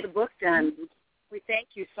when we get the book done. We thank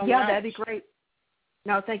you so much. Yeah, that'd be great.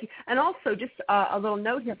 No, thank you. And also, just a little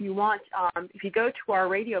note here, if you want, if you go to our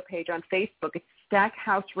radio page on Facebook, it's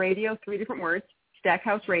Stackhouse Radio, 3 different words,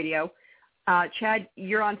 Stackhouse Radio. Chad,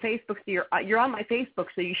 you're on Facebook, so you're on my Facebook,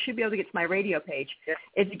 so you should be able to get to my radio page. Yes.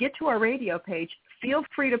 If you get to our radio page, feel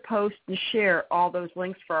free to post and share all those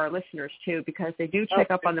links for our listeners, too, because they do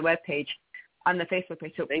check up on the web page, on the Facebook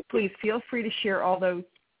page. So please feel free to share all those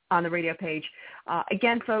on the radio page.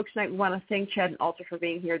 Again, folks, tonight we want to thank Chad and Alta for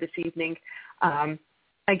being here this evening.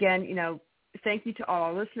 Again, thank you to all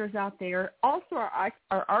our listeners out there. Also, our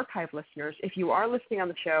archive listeners, if you are listening on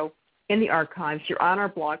the show in the archives, you're on our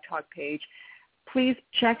Blog Talk page, please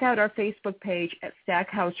check out our Facebook page at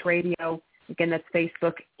Stackhouse Radio. Again, that's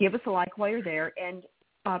Facebook. Give us a like while you're there. And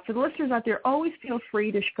for the listeners out there, always feel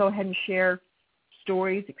free to go ahead and share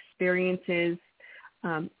stories, experiences,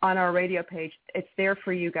 on our radio page. It's there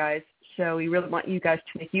for you guys, so we really want you guys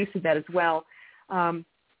to make use of that as well.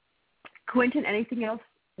 Quentin, anything else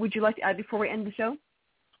would you like to add before we end the show?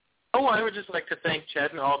 Oh, I would just like to thank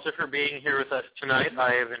Chad and Alta for being here with us tonight.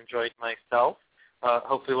 I have enjoyed myself.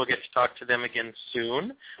 Hopefully we'll get to talk to them again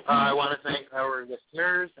soon. I want to thank our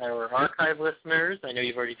listeners, our archive listeners. I know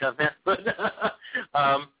you've already done that, but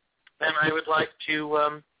and I would like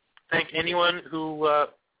to thank anyone who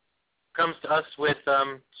comes to us with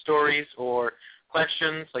stories or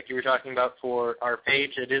questions, like you were talking about for our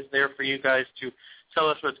page. It is there for you guys to tell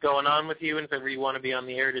us what's going on with you, and if ever you want to be on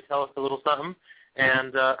the air to tell us a little something.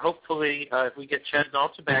 And hopefully, if we get Chad and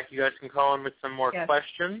Alta back, you guys can call in with some more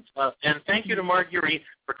questions. And thank you to Marguerite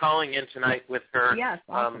for calling in tonight with her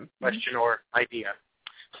question or idea.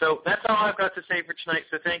 So that's all I've got to say for tonight.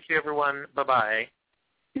 So thank you, everyone. Bye-bye.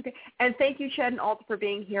 Okay. And thank you, Chad and Alta, for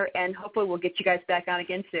being here, and hopefully we'll get you guys back on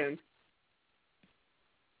again soon.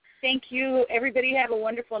 Thank you. Everybody have a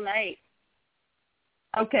wonderful night.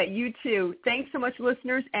 Okay, you too. Thanks so much,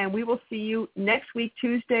 listeners, and we will see you next week,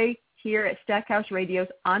 Tuesday, here at Stackhouse Radio's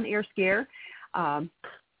On Air Scare.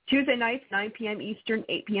 Tuesday nights, 9 p.m. Eastern,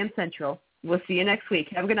 8 p.m. Central. We'll see you next week.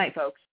 Have a good night, folks.